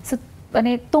 সো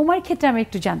মানে তোমার ক্ষেত্রে আমি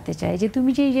একটু জানতে চাই যে তুমি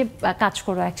যে এই যে কাজ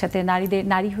করো একসাথে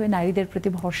নারী হয়ে নারীদের প্রতি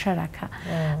ভরসা রাখা,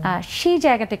 সেই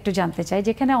জায়গাটা একটু জানতে চাই,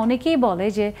 যেখানে অনেকেই বলে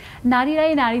যে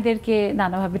নারীরাই নারীদেরকে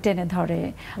নানাভাবে টেনে ধরে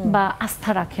বা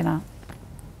আস্থা রাখে না।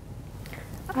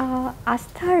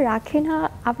 আস্থা রাখে না,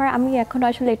 আমি এখন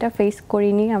আসলে এটা ফেস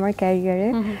করিনি আমার ক্যারিয়ারে।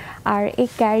 আর এই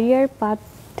ক্যারিয়ার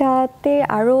পাথটাতে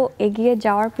আরও এগিয়ে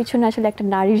যাওয়ার পিছনে আসলে একটা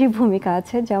নারীরই ভূমিকা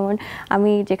আছে। যেমন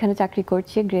আমি যেখানে চাকরি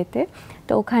করছি গ্রেতে,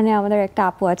 তো ওখানে আমাদের একটা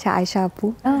আপু আছে আয়শা আপু।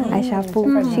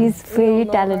 She is very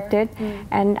talented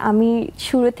and আমি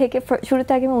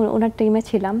শুরুতে আগে ওনার টিমে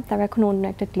ছিলাম, তারপর এখন অন্য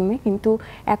একটা টিমে, কিন্তু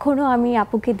এখনও আমি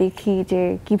আপুকে দেখি যে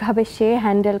কিভাবে সে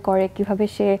হ্যান্ডেল করে, কিভাবে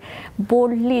সে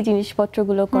বোল্ডলি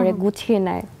জিনিসপত্রগুলো করে, গুছিয়ে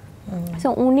নেয়। সো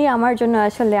উনি আমার জন্য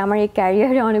আসলে আমার এই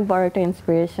ক্যারিয়ারে অনেক বড় একটা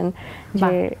ইন্সপিরেশন,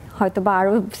 যে হয়তো বা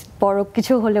আরো বড়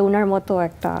কিছু হলে উনার মতো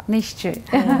একটা। নিশ্চয়ই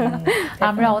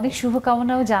আমরা অনেক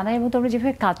শুভকামনাও জানাই, এবং তোমরা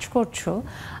যেভাবে কাজ করছো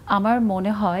আমার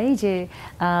মনে হয় যে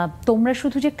তোমরা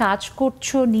শুধু যে কাজ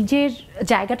করছো নিজের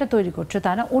জায়গাটা তৈরি করছো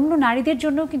তা না, অন্য নারীদের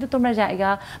জন্য কিন্তু তোমরা জায়গা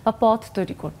বা পথ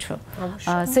তৈরি করছো।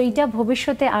 সো এইটা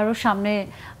ভবিষ্যতে আরো সামনে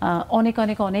অনেক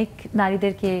অনেক অনেক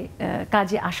নারীদেরকে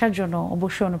কাজে আসার জন্য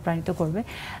অবশ্যই অনুপ্রাণিত করবে।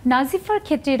 নাজিফার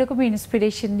ক্ষেত্রে এরকম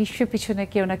ইন্সপিরেশন নিশ্চয়ই পিছনে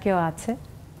কেউ না কেউ আছে।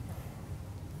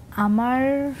 আমার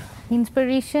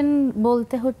ইন্সপিরেশন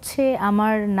বলতে হচ্ছে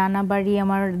আমার নানা বাড়ি,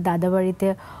 আমার দাদা বাড়িতে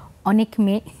অনেক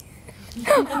মেয়ে,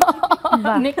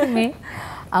 অনেক মেয়ে,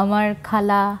 আমার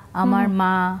খালা, আমার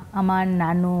মা, আমার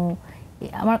নানু,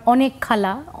 আমার অনেক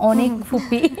খালা, অনেক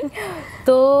ফুপি।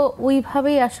 তো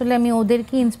ওইভাবেই আসলে আমি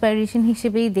ওদেরকে ইন্সপিরেশন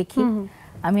হিসেবেই দেখি।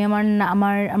 আমি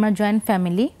আমার জয়েন্ট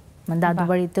ফ্যামিলি, দাদু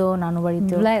বাড়িতেও নানু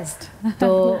বাড়িতেও, তো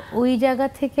ওই জায়গা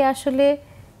থেকে আসলে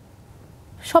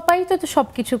সবাই তো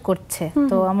সবকিছু করছে।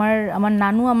 তো আমার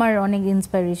নানু আমার অনেক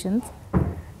ইন্সপিরেশন।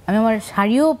 আমি আমার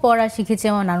শাড়িও পরা শিখেছি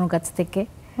আমার নানুর কাছ থেকে।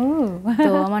 তো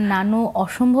আমার নানু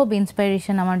অসম্ভব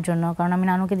ইন্সপিরেশন আমার জন্য, কারণ আমি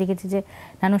নানুকে দেখেছি যে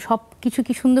নানু সব কিছু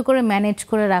কি সুন্দর করে ম্যানেজ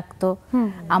করে রাখতো,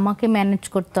 আমাকে ম্যানেজ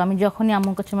করতো। আমি যখনই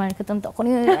আম্মুর কাছে মার খেতাম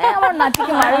তখনই আমার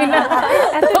নাতিকে মারবি না,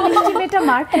 এত মিষ্টি মেয়েটা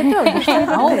মার খেত।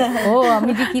 ও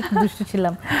আমি যে কি দুষ্টু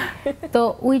ছিলাম। তো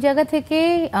ওই জায়গা থেকে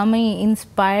আমি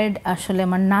ইন্সপায়ার্ড আসলে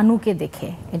আমার নানুকে দেখে,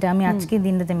 এটা আমি আজকে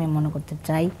দিনটাতে আমি মনে করতে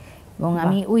চাই। এবং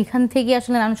আমি ওইখান থেকে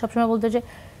আসলে নানু সবসময় বলতো যে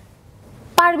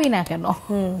পারবি না কেন,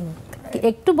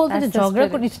 একটু বলতে যে ঝগড়া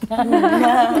করিস না,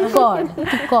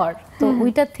 তুই কর। তো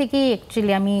ওইটার থেকেই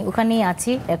অ্যাকচুয়ালি আমি ওখানেই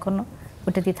আছি এখনো,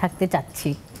 ওটাতেই থাকতে চাচ্ছি।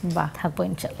 বাহ, থাকবো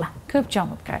ইনশাল্লাহ। খুব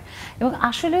চমৎকার। এবং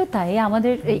আসলেও তাই,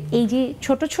 আমাদের এই যে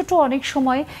ছোট ছোট অনেক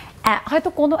সময় হয়তো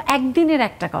কোনো একদিনের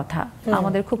একটা কথা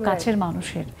আমাদের খুব কাছের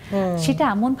মানুষের, সেটা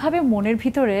এমনভাবে মনের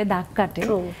ভিতরে দাগ কাটে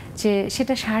যে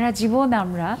সেটা সারা জীবন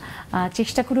আমরা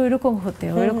চেষ্টা করি ওইরকম হতে,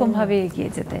 ওইরকম ভাবে এগিয়ে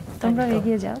যেতে। তোমরা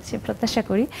এগিয়ে যাও সে প্রত্যাশা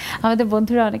করি। আমাদের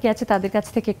বন্ধুরা অনেকে আছে, তাদের কাছ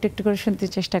থেকে একটু একটু করে শুনতে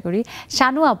চেষ্টা করি।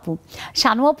 শানু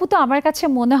আপু তো আমার কাছে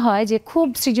মনে হয় যে খুব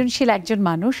সৃজনশীল একজন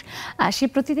মানুষ। সে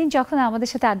প্রতিদিন যখন আমাদের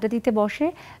সাথে আড্ডা দিতে বসে,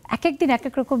 এক একদিন এক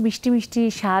এক রকম মিষ্টি মিষ্টি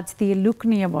সাজ দিয়ে লুক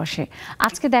নিয়ে বসে।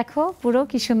 আজকে দেখো পুরো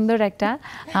কি সুন্দর একটা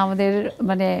আমাদের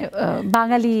মানে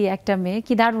বাঙালি একটা মেয়ে,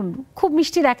 কি দারুণ, খুব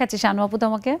মিষ্টি দেখাচ্ছে শানু আপু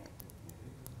তোমাকে।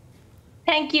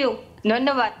 থ্যাংক ইউ,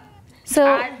 ধন্যবাদ।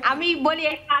 আমি বলি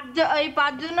এই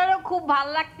পাঁচজনেরও খুব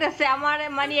ভালো লাগতেছে আমার,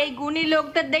 মানে এই গুণী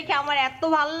লোকদের দেখে আমার এত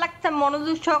ভালো লাগছে,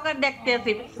 মনোযোগ সহকারে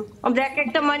দেখতেছি। দেখ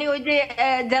একটা মানে ওই যে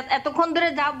এতক্ষণ ধরে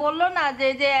যা বললো না, যে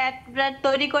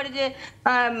তৈরি করে যে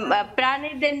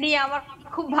প্রাণীদের নিয়ে, আমার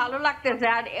খুব ভালো লাগতেছে।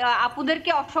 আর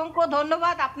আপুদেরকে অসংখ্য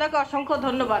ধন্যবাদ, আপনাকে অসংখ্য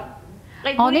ধন্যবাদ।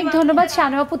 অনেক ধন্যবাদ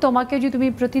শানু আপু তোমাকে, যে তুমি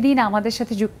প্রতিদিন আমাদের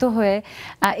সাথে যুক্ত হয়ে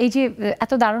এই যে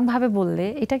এত দারুণভাবে বললে,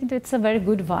 এটা কিন্তু it's a very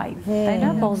good vibe, তাই না?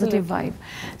 Positive vibe.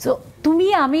 সো তুমি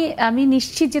আমি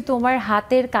নিশ্চিত যে তোমার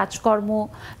হাতের কাজকর্ম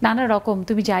নানা রকম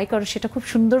তুমি যাই করো সেটা খুব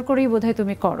সুন্দর করেই বোধহয়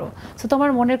তুমি করো। সো তোমার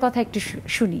মনের কথা একটু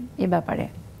শুনি এ ব্যাপারে।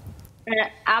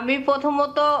 আমি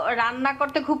প্রথমত রান্না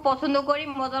করতে খুব পছন্দ করি,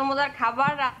 মজার মজার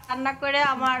খাবার রান্না করে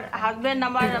আমার হাজবেন্ড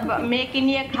আমার মেয়েকে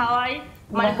নিয়ে খাওয়াই,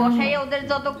 মানে বসাই ওদের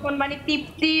যতক্ষণ মানে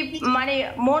তৃপ্তি মানে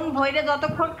মন ভরে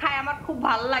যতক্ষণ খায় আমার খুব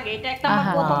ভালো লাগে। এটা একটা আমার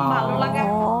প্রথম ভালো লাগা।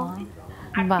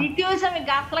 আর দ্বিতীয় হচ্ছে আমি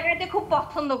গাছ লাগাইতে খুব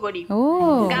পছন্দ করি।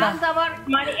 গাছ আমার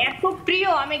মানে এত প্রিয়,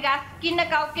 আমি গাছ কিনে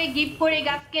কাউকে গিফট করি,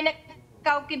 গাছ কিনে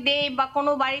কাউকে দেই, বা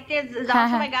কোনো বাড়িতে যাওয়ার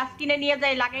সময় গাছ কিনে নিয়ে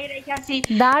যাই, লাগাই রেখে আসি।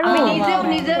 আমি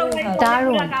নিজেও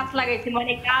গাছ লাগাইছি,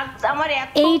 মানে গাছ আমার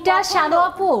এত। এইটা শানু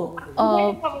আপু,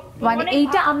 মানে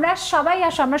এইটা আমরা সবাই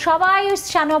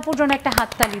শানু আপুর জন্য একটা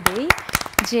হাততালি দেই।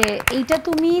 যে এইটা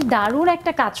তুমি দারুণ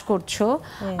একটা কাজ করছো।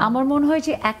 আমার মনে হয়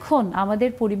যে এখন আমাদের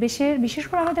পরিবেশের, বিশেষ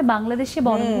করে আমাদের বাংলাদেশে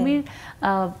বনভূমির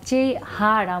যে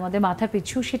হার আমাদের মাথা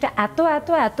পিছু, সেটা এত এত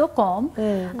এত কম।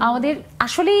 আমাদের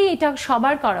আসলেই এটা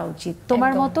সবার করা উচিত।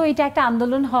 তোমার মতো এটা একটা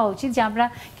আন্দোলন হওয়া উচিত যে আমরা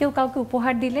কেউ কাউকে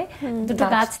উপহার দিলে দুটো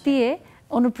গাছ দিয়ে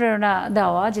অনুপ্রেরণা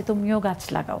দেওয়া যে তুমিও গাছ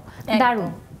লাগাও।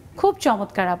 দারুণ, খুব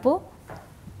চমৎকার আপু,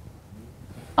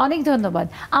 অনেক ধন্যবাদ।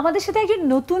 আমাদের সাথে একজন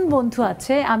নতুন বন্ধু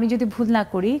আছে, আমি যদি ভুল না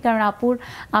করি, কারণ আপুর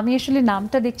আমি আসলে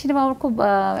নামটা দেখছি না, আমার খুব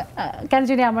কেন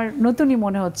জানি আমার নতুনই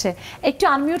মনে হচ্ছে। একটু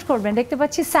আনমিউট করবেন, দেখতে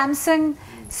পাচ্ছি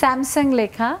স্যামসাং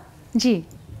লেখা। জি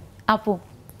আপু,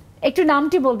 একটু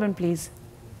নামটি বলবেন প্লিজ।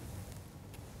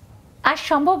 আর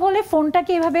সম্ভব হলে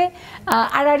ফোনটাকে এভাবে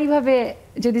আড়াআড়িভাবে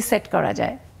যদি সেট করা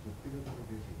যায়।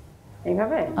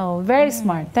 এইভাবে? ও very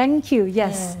smart, thank you.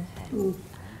 Yes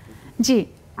জি।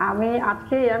 আমি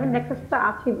নেক্সাসটা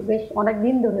আছি বেশ অনেক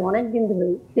দিন ধরে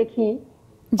দেখি,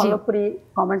 ফলো করি,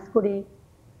 কমেন্টস করি,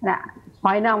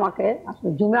 হয় না আমাকে আসলে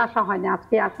জুমে আসা হয় না,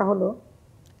 আজকে আসা হলো,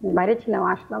 বাইরে ছিলাম,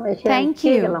 আসলাম, এসে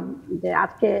গেলাম যে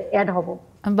আজকে অ্যাড হব।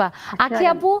 বাহ, আখি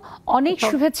আপু অনেক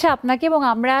শুভেচ্ছা আপনাকে, এবং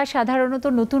আমরা সাধারণত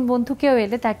নতুন বন্ধুকেও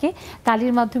এলে তাকে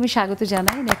তালির মাধ্যমে স্বাগত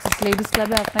জানাই। নেক্সাস লেডিস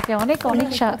ক্লাবে আপনাকে অনেক অনেক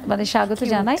মানে স্বাগত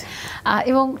জানাই।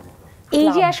 এবং এই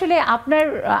যে আসলে আপনার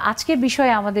আজকের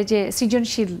বিষয়ে আমাদের যে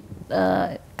সৃজনশীল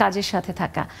কাজের সাথে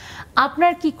থাকা,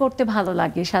 আপনার কি করতে ভালো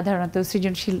লাগে? সাধারণত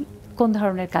সৃজনশীল কোন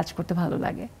ধরনের কাজ করতে ভালো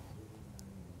লাগে?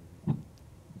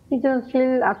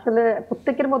 সৃজনশীল আসলে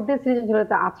প্রত্যেকের মধ্যে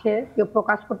সৃজনশীলতা আছে, কেউ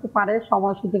প্রকাশ করতে পারে,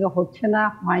 সময় সুযোগে হচ্ছে না,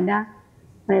 হয় না।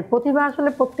 মানে প্রতিভা আসলে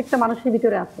প্রত্যেকটা মানুষের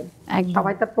ভিতরে আছে,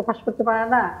 সবাই তার প্রকাশ করতে পারে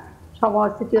না। সময়,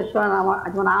 সিচুয়েশন,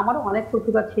 আমারও অনেক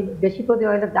প্রতিভা ছিল, বেশি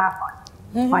প্রতিভা হলে যা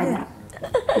হয় না।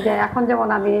 এখন যেমন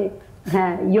আমি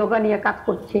যোগা নিয়ে কাজ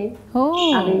করছি,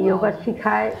 আমি যোগা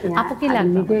শিখাই,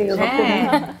 নিজে যোগা করি।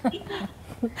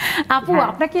 আপু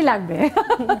আপনার কি লাগবে?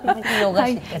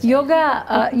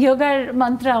 যোগার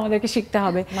মন্ত্র আমাদেরকে শিখতে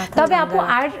হবে। তবে আপু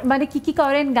আর মানে কি কি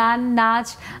করেন? গান, নাচ,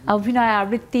 অভিনয়,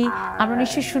 আবৃত্তি আমরা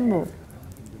নিশ্চয়ই শুনবো।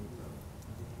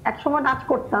 একসময় নাচ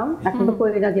করতাম, এখন তো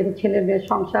করি না, যেহেতু ছেলে মেয়ের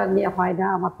সংসার নিয়ে হয় না,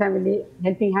 আমার ফ্যামিলি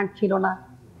হেল্পিং হ্যান্ড ছিল না,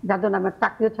 যার জন্য আমার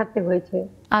চাকরিও ছাড়তে হয়েছে।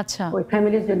 আচ্ছা, ওই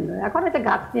ফ্যামিলির জন্য এখন একটা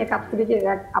গাছ নিয়ে কাজ করি, যে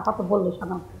আপাতত বললো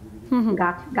শোনা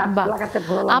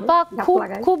আপা,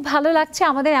 খুব ভালো লাগছে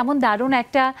আমাদের এমন দারুণ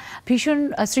একটা ভীষণ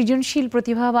সৃজনশীল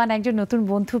প্রতিভাবান একজন নতুন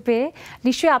বন্ধু পেয়ে।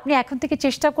 নিশ্চয়ই আপনি এখন থেকে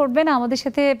চেষ্টা করবেন আমাদের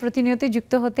সাথে প্রতিনিয়ত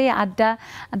যুক্ত হতে, আড্ডা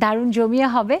দারুণ জমিয়ে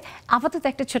হবে। আপাতত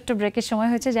একটা ছোট্ট ব্রেকের সময়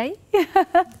হয়েছে, যাই।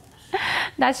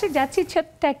 দর্শক যাচ্ছি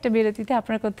ছোট্ট একটা বিরতিতে,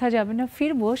 আপনারা কোথাও যাবেন না,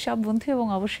 ফিরবো সব বন্ধু এবং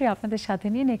অবশ্যই আপনাদের সাথে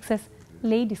নিয়ে নেক্সাস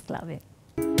লেডিস ক্লাবে।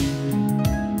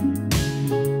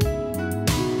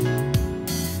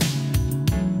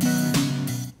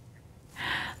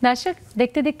 দর্শক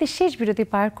দেখতে দেখতে শেষ বিরতি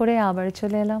পার করে আবার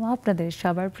চলে এলাম আপনাদের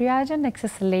সবার প্রিয় আয়োজন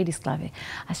নেক্সাস লেডিস ক্লাবে।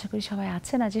 আশা করি সবাই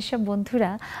আছেন। আর যেসব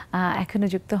বন্ধুরা এখনও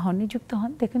যুক্ত হননি, যুক্ত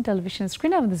হন। দেখুন টেলিভিশন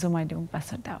স্ক্রিনে আমাদের জুম আইডি এবং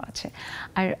পাসওয়ার্ড দেওয়া আছে।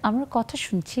 আর আমরা কথা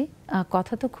শুনছি,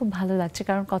 কথা তো খুব ভালো লাগছে,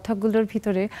 কারণ কথাগুলোর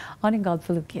ভিতরে অনেক গল্প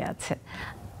লুকিয়ে আছে।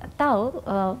 তাও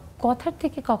কথার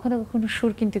থেকে কখনো কখনো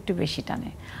সুর কিন্তু একটু বেশি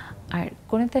টানে, আর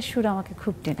কোনটার সুর আমাকে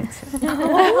খুব টেনেছে।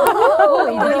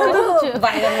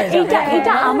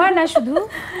 এটা আমার না, শুধু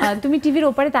তুমি টিভির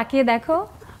ওপারে তাকিয়ে দেখো,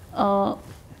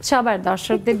 সবার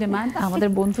দর্শকদের ডিমান্ড, আমাদের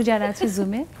বন্ধু যারা আছে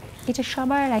জুমে, এটা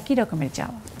সবার একই রকমের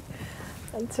চাওয়া।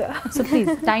 আচ্ছা, সো প্লিজ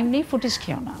টাইম নেই, ফুটেজ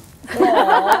খেও না।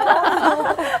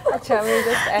 আচ্ছা, আমি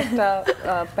জাস্ট একটা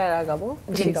প্যারা গাবো,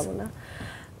 বেশি গাবো না।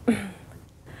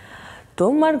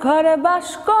 তোমার ঘরে বাস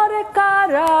করে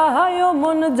কারা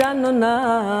মন জানো না,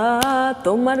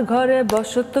 তোমার ঘরে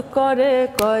বসত করে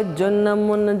কয়জন না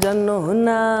মন জানো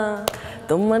না,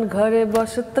 তোমার ঘরে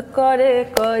বসত করে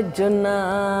কয়জন না।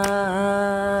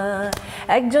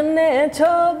 একজনে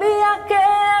ছবি আঁকে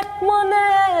এক মনে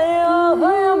ও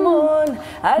হয়ে মন,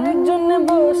 আরেকজনে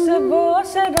বসে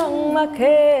বসে রং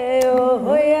মাখে ও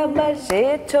হয়ে আবার সে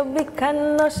ছবি খান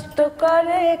নষ্ট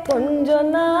করে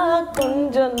কুঞ্জনা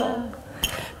কুঞ্জনা।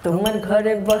 তোমার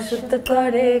ঘরে বসত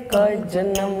করে কয়জন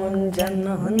মন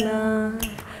জানো না,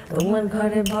 তোমার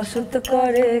ঘরে বসত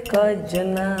করে কয়জন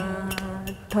না।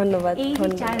 ধন্যবাদ। এই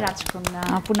চার রাজকন্যা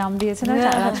আপু নাম দিয়েছেন,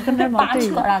 রাজকন্যার মতোই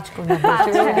রাজকন্যা।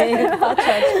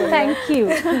 Thank you.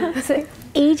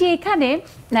 এই যে এখানে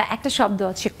একটা শব্দ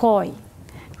আছে কয়,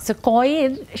 সো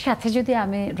কয়ের সাথে যদি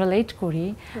আমি রিলেট করি,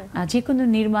 যে কোনো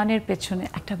নির্মাণের পেছনে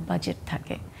একটা বাজেট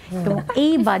থাকে, এবং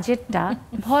এই বাজেটটা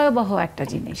ভয়াবহ একটা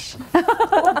জিনিস,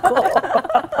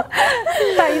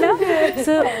 তাই না?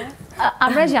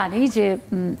 আমরা জানি যে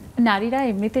নারীরা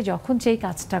এমনিতে যখন যেই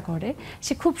কাজটা করে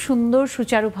সে খুব সুন্দর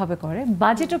সুচারুভাবে করে,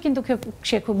 বাজেটও কিন্তু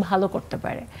সে খুব ভালো করতে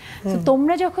পারে। তো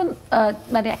তোমরা যখন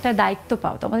মানে একটা দায়িত্ব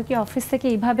পাও, তোমাদের কি অফিস থেকে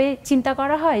এইভাবে চিন্তা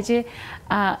করা হয় যে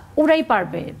ওরাই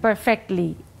পারবে পারফেক্টলি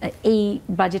এই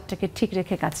বাজেটটাকে ঠিক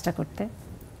রেখে কাজটা করতে?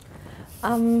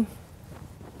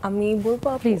 আমি বলবো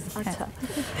প্লিজ। আচ্ছা,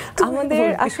 আমাদের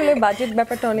আসলে বাজেট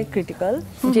ব্যাপারটা অনেক ক্রিটিক্যাল।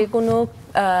 যে কোনো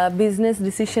বিজনেস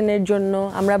ডিসিশনের জন্য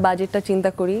আমরা বাজেটটা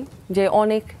চিন্তা করি যে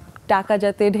অনেক টাকা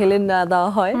যাতে ঢেলে না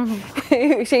দেওয়া হয়,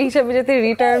 সেই হিসাবে যাতে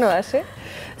রিটার্নও আসে।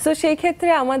 সো সেই ক্ষেত্রে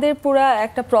আমাদের পুরো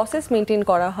একটা প্রসেস মেনটেন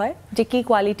করা হয় যে কি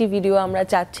কোয়ালিটি ভিডিও আমরা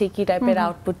চাচ্ছি, কি টাইপের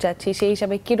আউটপুট চাচ্ছি, সেই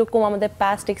হিসাবে কীরকম আমাদের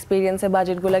পাস্ট এক্সপিরিয়েন্সে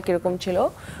বাজেটগুলো কীরকম ছিল,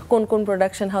 কোন কোন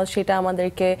প্রোডাকশন হাউস সেটা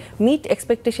আমাদেরকে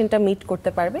এক্সপেকটেশনটা মিট করতে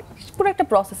পারবে, পুরো একটা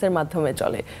প্রসেসের মাধ্যমে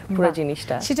চলে পুরো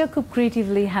জিনিসটা। সেটা খুব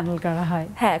ক্রিয়েটিভলি হ্যান্ডেল করা হয়।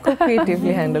 হ্যাঁ, খুব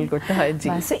ক্রিয়েটিভলি হ্যান্ডেল করতে হয়। জি,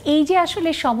 এই যে আসলে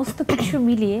সমস্ত কিছু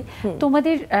মিলিয়ে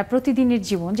তোমাদের প্রতিদিনের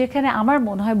জীবন, যেখানে আমার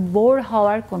মনে হয় বোর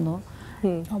হওয়ার কোনো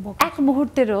এক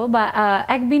মুহূর্তেরও বা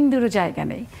এক বিন্দুরও জায়গা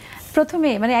নেই। প্রথমে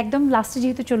মানে একদম লাস্টে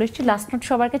যেহেতু চলে এসেছি, লাস্ট নোট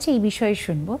সবার কাছে এই বিষয়ে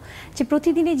শুনবো যে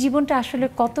প্রতিদিনের জীবনটা আসলে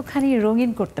কতখানি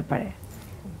রঙিন করতে পারে।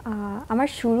 আমার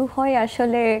শুরু হয়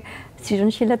আসলে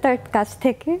সৃজনশীলতার কাজ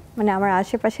থেকে। মানে আমার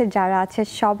আশেপাশে যারা আছে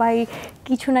সবাই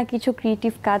কিছু না কিছু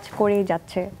ক্রিয়েটিভ কাজ করেই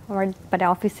যাচ্ছে। আমার মানে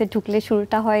অফিসে ঢুকলে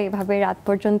শুরুটা হয় এভাবে, রাত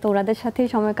পর্যন্ত ওনাদের সাথেই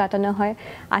সময় কাটানো হয়।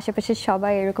 আশেপাশের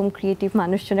সবাই এরকম ক্রিয়েটিভ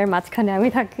মানুষজনের মাঝখানে আমি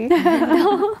থাকি,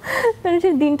 তো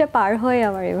দিনটা পার হয়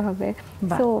আমার এভাবে।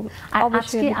 তো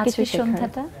অবশ্যই আজকে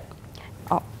সন্ধ্যাটা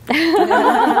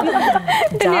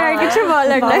আর কিছু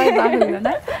বলার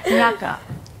না।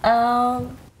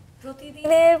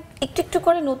 প্রতিদিনে একটু একটু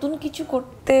করে নতুন কিছু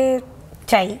করতে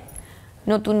চাই,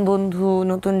 নতুন বন্ধু,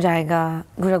 নতুন জায়গা,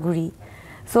 ঘোরাঘুরি।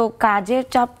 সো কাজের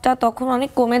চাপটা তখন অনেক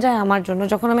কমে যায় আমার জন্য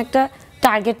যখন আমি একটা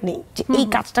টার্গেট নেই যে এই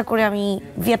কাজটা করে আমি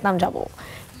ভিয়েতনাম যাব,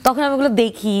 তখন আমি ওগুলো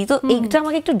দেখি। তো এইটা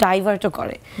আমাকে একটু ডাইভার্টও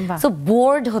করে, সো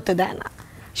বোর্ড হতে দেয় না।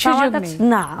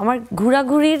 না, আমার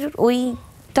ঘোরাঘুরির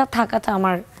ওইটা থাকাটা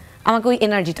আমাকে ওই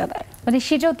এনার্জিটা দেয়। মানে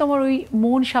সেটাও তোমার ওই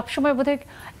মন সবসময় বোধহয়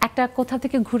একটা কোথা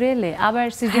থেকে ঘুরে এলে আবার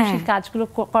সৃজনশীল কাজগুলো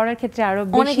করার ক্ষেত্রে আরো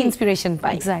অনেক ইন্সপিরেশন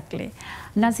পাই। এক্স্যাক্টলি।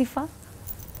 নাজিফা,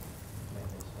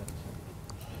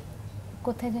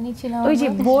 কোথায় জানি ছিল ওই যে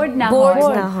বোর্ড না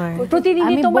হয়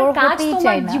প্রতিদিনই তোমার কাজ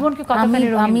তোমার জীবনকে কতখানি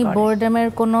রঙিন করে? আমি বোর্ডমের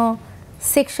কোনো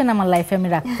সেকশন আমার লাইফে আমি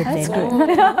রাখতে চাই না,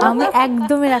 আমি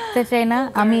একদমই রাখতে চাই না।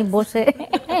 আমি বসে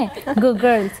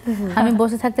গার্লস আমি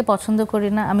বসে থাকতে পছন্দ করি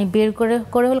না। আমি বের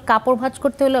করে হলে কাপড় ভাঁজ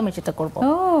করতে হলে আমি সেটা করবো।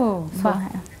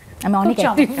 আমি অনেক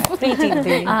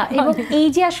এবং এই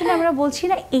যে আসলে আমরা বলছি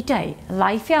না, এটাই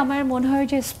লাইফে আমার মনে হয়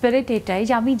যে স্পিরিট এটাই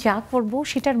যে আমি যা করব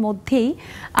সেটার মধ্যেই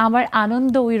আমার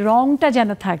আনন্দ, ওই রংটা যেন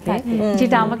থাকে,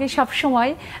 যেটা আমাকে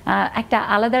সবসময় একটা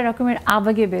আলাদা রকমের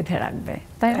আবেগে বেঁধে রাখবে।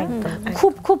 তাই না?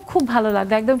 খুব খুব খুব ভালো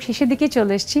লাগলো। একদম শেষের দিকে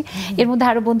চলে এসেছি। এর মধ্যে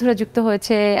আরো বন্ধুরা যুক্ত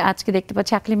হয়েছে, আজকে দেখতে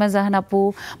পাচ্ছি আকলিমা জাহান আপু,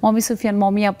 মমি সুফিয়ান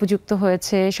মমি আপু যুক্ত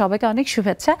হয়েছে। সবাইকে অনেক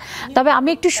শুভেচ্ছা। তবে আমি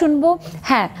একটু শুনবো,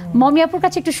 হ্যাঁ মমি আপুর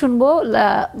কাছে একটু শুনবো,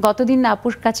 গতদিন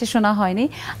আপুর কাছে শোনা হয়নি।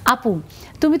 আপু,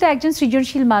 তুমি তো একজন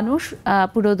সৃজনশীল মানুষ,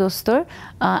 পুরো দোস্তর।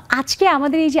 আজকে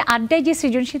আমাদের এই যে আড্ডায় যে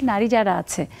সৃজনশীল নারী যারা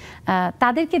আছে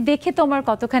তাদেরকে দেখে তোমার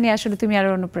কতখানি আসলে তুমি আরো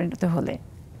অনুপ্রাণিত হলে?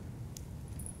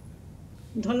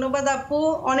 ধন্যবাদ আপু,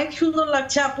 অনেক সুন্দর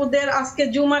লাগছে আপুদের আজকে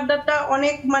জুম আড্ডাটা।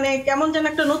 অনেক মানে কেমন যেন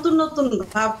একটা নতুন নতুন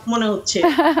ভাব মনে হচ্ছে,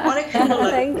 অনেক সুন্দর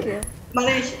লাগছে।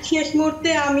 মানে শেষ মুহূর্তে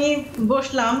আমি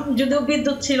বসলাম, যদিও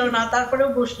বিদ্যুৎ ছিল না, তারপরেও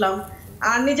বসলাম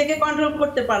আর নিজেকে কন্ট্রোল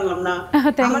করতে পারলাম না।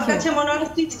 আমার কাছে মনে হয়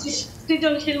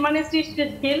সৃজনশীল মানে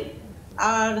সৃষ্টিশীল,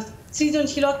 আর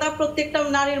সৃজনশীলতা প্রত্যেকটা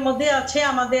নারীর মধ্যে আছে,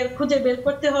 আমাদের খুঁজে বের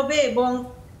করতে হবে এবং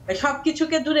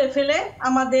সবকিছুকে দূরে ফেলে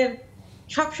আমাদের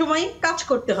সবসময় কাজ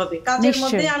করতে হবে। কাজের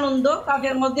মধ্যে আনন্দ,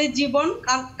 কাজের মধ্যে জীবন,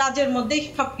 কাজের মধ্যেই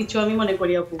সবকিছু, আমি মনে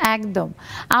করি আপু। একদম।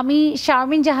 আমি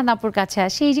শারমিন জাহান আপুর কাছে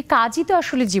আসি। এই যে কাজই তো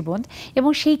আসলে জীবন,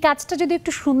 এবং সেই কাজটা যদি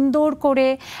একটু সুন্দর করে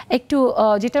একটু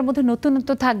যেটার মধ্যে নতুনত্ব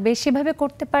থাকবে সেভাবে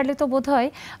করতে পারলে তো বোধহয়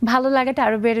ভালো লাগাটা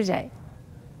আরো বেড়ে যায়।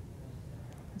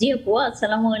 জি আপু,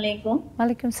 আসসালামু আলাইকুম।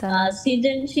 ওয়ালাইকুম সালাম।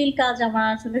 সৃজনশীল কাজ আমার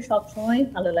আসলে সবসময়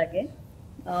ভালো লাগে।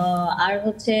 আর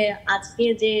হচ্ছে আজকে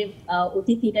যে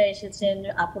অতিথিরা এসেছেন,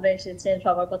 আপুরা এসেছেন,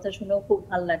 সবার কথা শুনেও খুব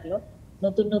ভালো লাগলো।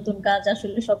 নতুন নতুন কাজ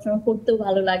আসলে সবসময় করতেও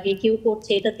ভালো লাগে, কেউ করছে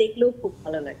এটা দেখলেও খুব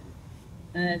ভালো লাগে।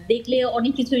 দেখলে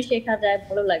অনেক কিছুই শেখা যায়,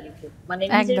 ভালো লাগে খুব। মানে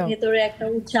নিজের ভেতরে একটা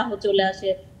উৎসাহ চলে আসে,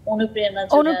 অনুপ্রেরণা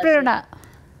চলে আসে।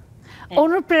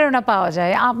 অনুপ্রেরণা পাওয়া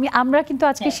যায়। আমরা কিন্তু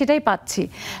আজকে সেটাই পাচ্ছি।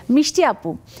 মিষ্টি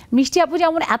আপু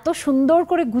যেমন এত সুন্দর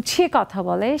করে গুছিয়ে কথা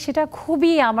বলে, সেটা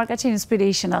খুবই আমার কাছে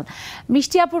ইন্সপিরেশনাল।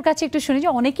 মিষ্টি আপুর কাছে একটু শুনি যে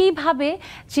অনেকেই ভাবে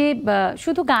যে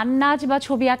শুধু গান নাচ বা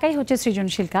ছবি আঁকাই হচ্ছে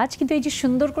সৃজনশীল কাজ, কিন্তু এই যে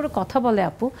সুন্দর করে কথা বলে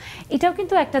আপু, এটাও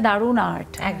কিন্তু একটা দারুণ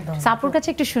আর্ট। আপুর কাছে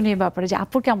একটু শুনি ব্যাপারে যে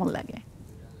আপুর কেমন লাগে।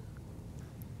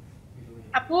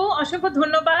 আপু অসংখ্য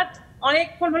ধন্যবাদ,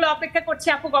 অনেকক্ষণ হলো অপেক্ষা করছি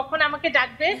আপু কখন আমাকে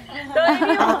ডাকবে। তো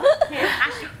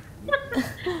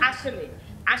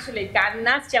আসলে গান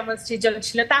নাচ যেমন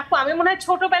সৃজনশীলতা, আপু আমি মনে হয়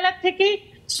ছোটবেলা থেকেই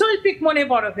শৈল্পিক মনে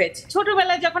বড় হয়েছে।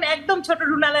 ছোটবেলায় যখন একদম ছোট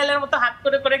রুনা লায়লার মতো হাত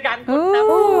করে করে গান করতাম,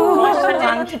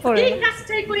 এই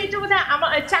কাজটাই করি। এটা বোধহয়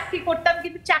আমার চাকরি করতাম,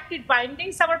 কিন্তু চাকরির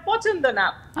বাইন্ডিংস আমার পছন্দ না।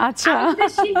 আচ্ছা,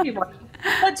 শিল্পী বলে।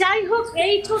 তো যাই হোক,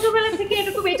 এই ছোটবেলা থেকে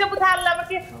এরকম, এটা বোধহয়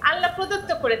আল্লাহ প্রদত্ত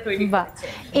করে তৈরি করেছে।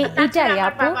 এটাই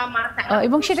আপু,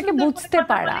 এবং সেটাকে বুঝতে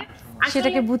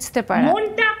পারা,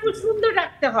 মনটা আপু সুন্দর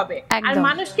রাখতে হবে, আর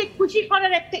মানুষকে খুশি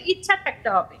করার একটা ইচ্ছা থাকতে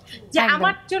হবে যে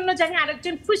আমার জন্য জানি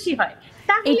আরেকজন খুশি হয়।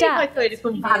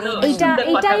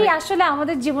 এটাই আসলে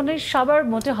আমাদের জীবনের সবার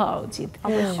মোটে হওয়া উচিত।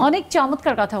 অনেক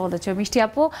চমৎকার কথা বলেছো মিষ্টি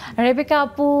আপু, রেবেকা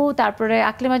আপু, তারপরে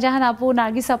আকলিমা জাহান আপু,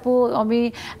 নার্গিস আপু,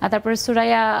 তারপরে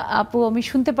সুরাইয়া আপু, আমি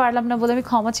শুনতে পারলাম না বলে আমি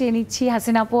ক্ষমা চেয়ে নিচ্ছি।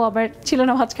 হাসিনা আপু আবার ছিল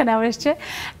না, মাঝখানে আবার এসছে।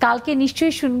 কালকে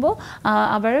নিশ্চয়ই শুনবো।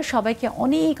 আবারও সবাইকে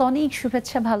অনেক অনেক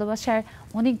শুভেচ্ছা, ভালোবাসার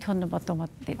অনেক ধন্যবাদ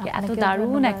তোমাদেরকে এত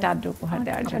দারুণ একটা আড্ডা উপহার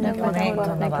দেওয়ার জন্য।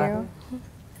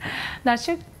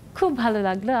 দর্শক, খুব ভালো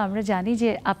লাগলো। আমরা জানি যে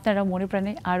আপনারা মনে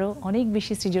প্রাণে আরও অনেক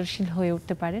বেশি সৃজনশীল হয়ে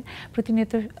উঠতে পারেন,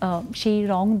 প্রতিনিয়ত সেই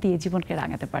রং দিয়ে জীবনকে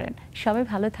রাঙাতে পারেন। সবাই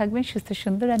ভালো থাকবেন, সুস্থ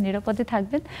সুন্দর আর নিরাপদে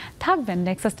থাকবেন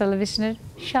নেক্সাস টেলিভিশনের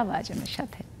সব আয়োজনের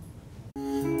সাথে।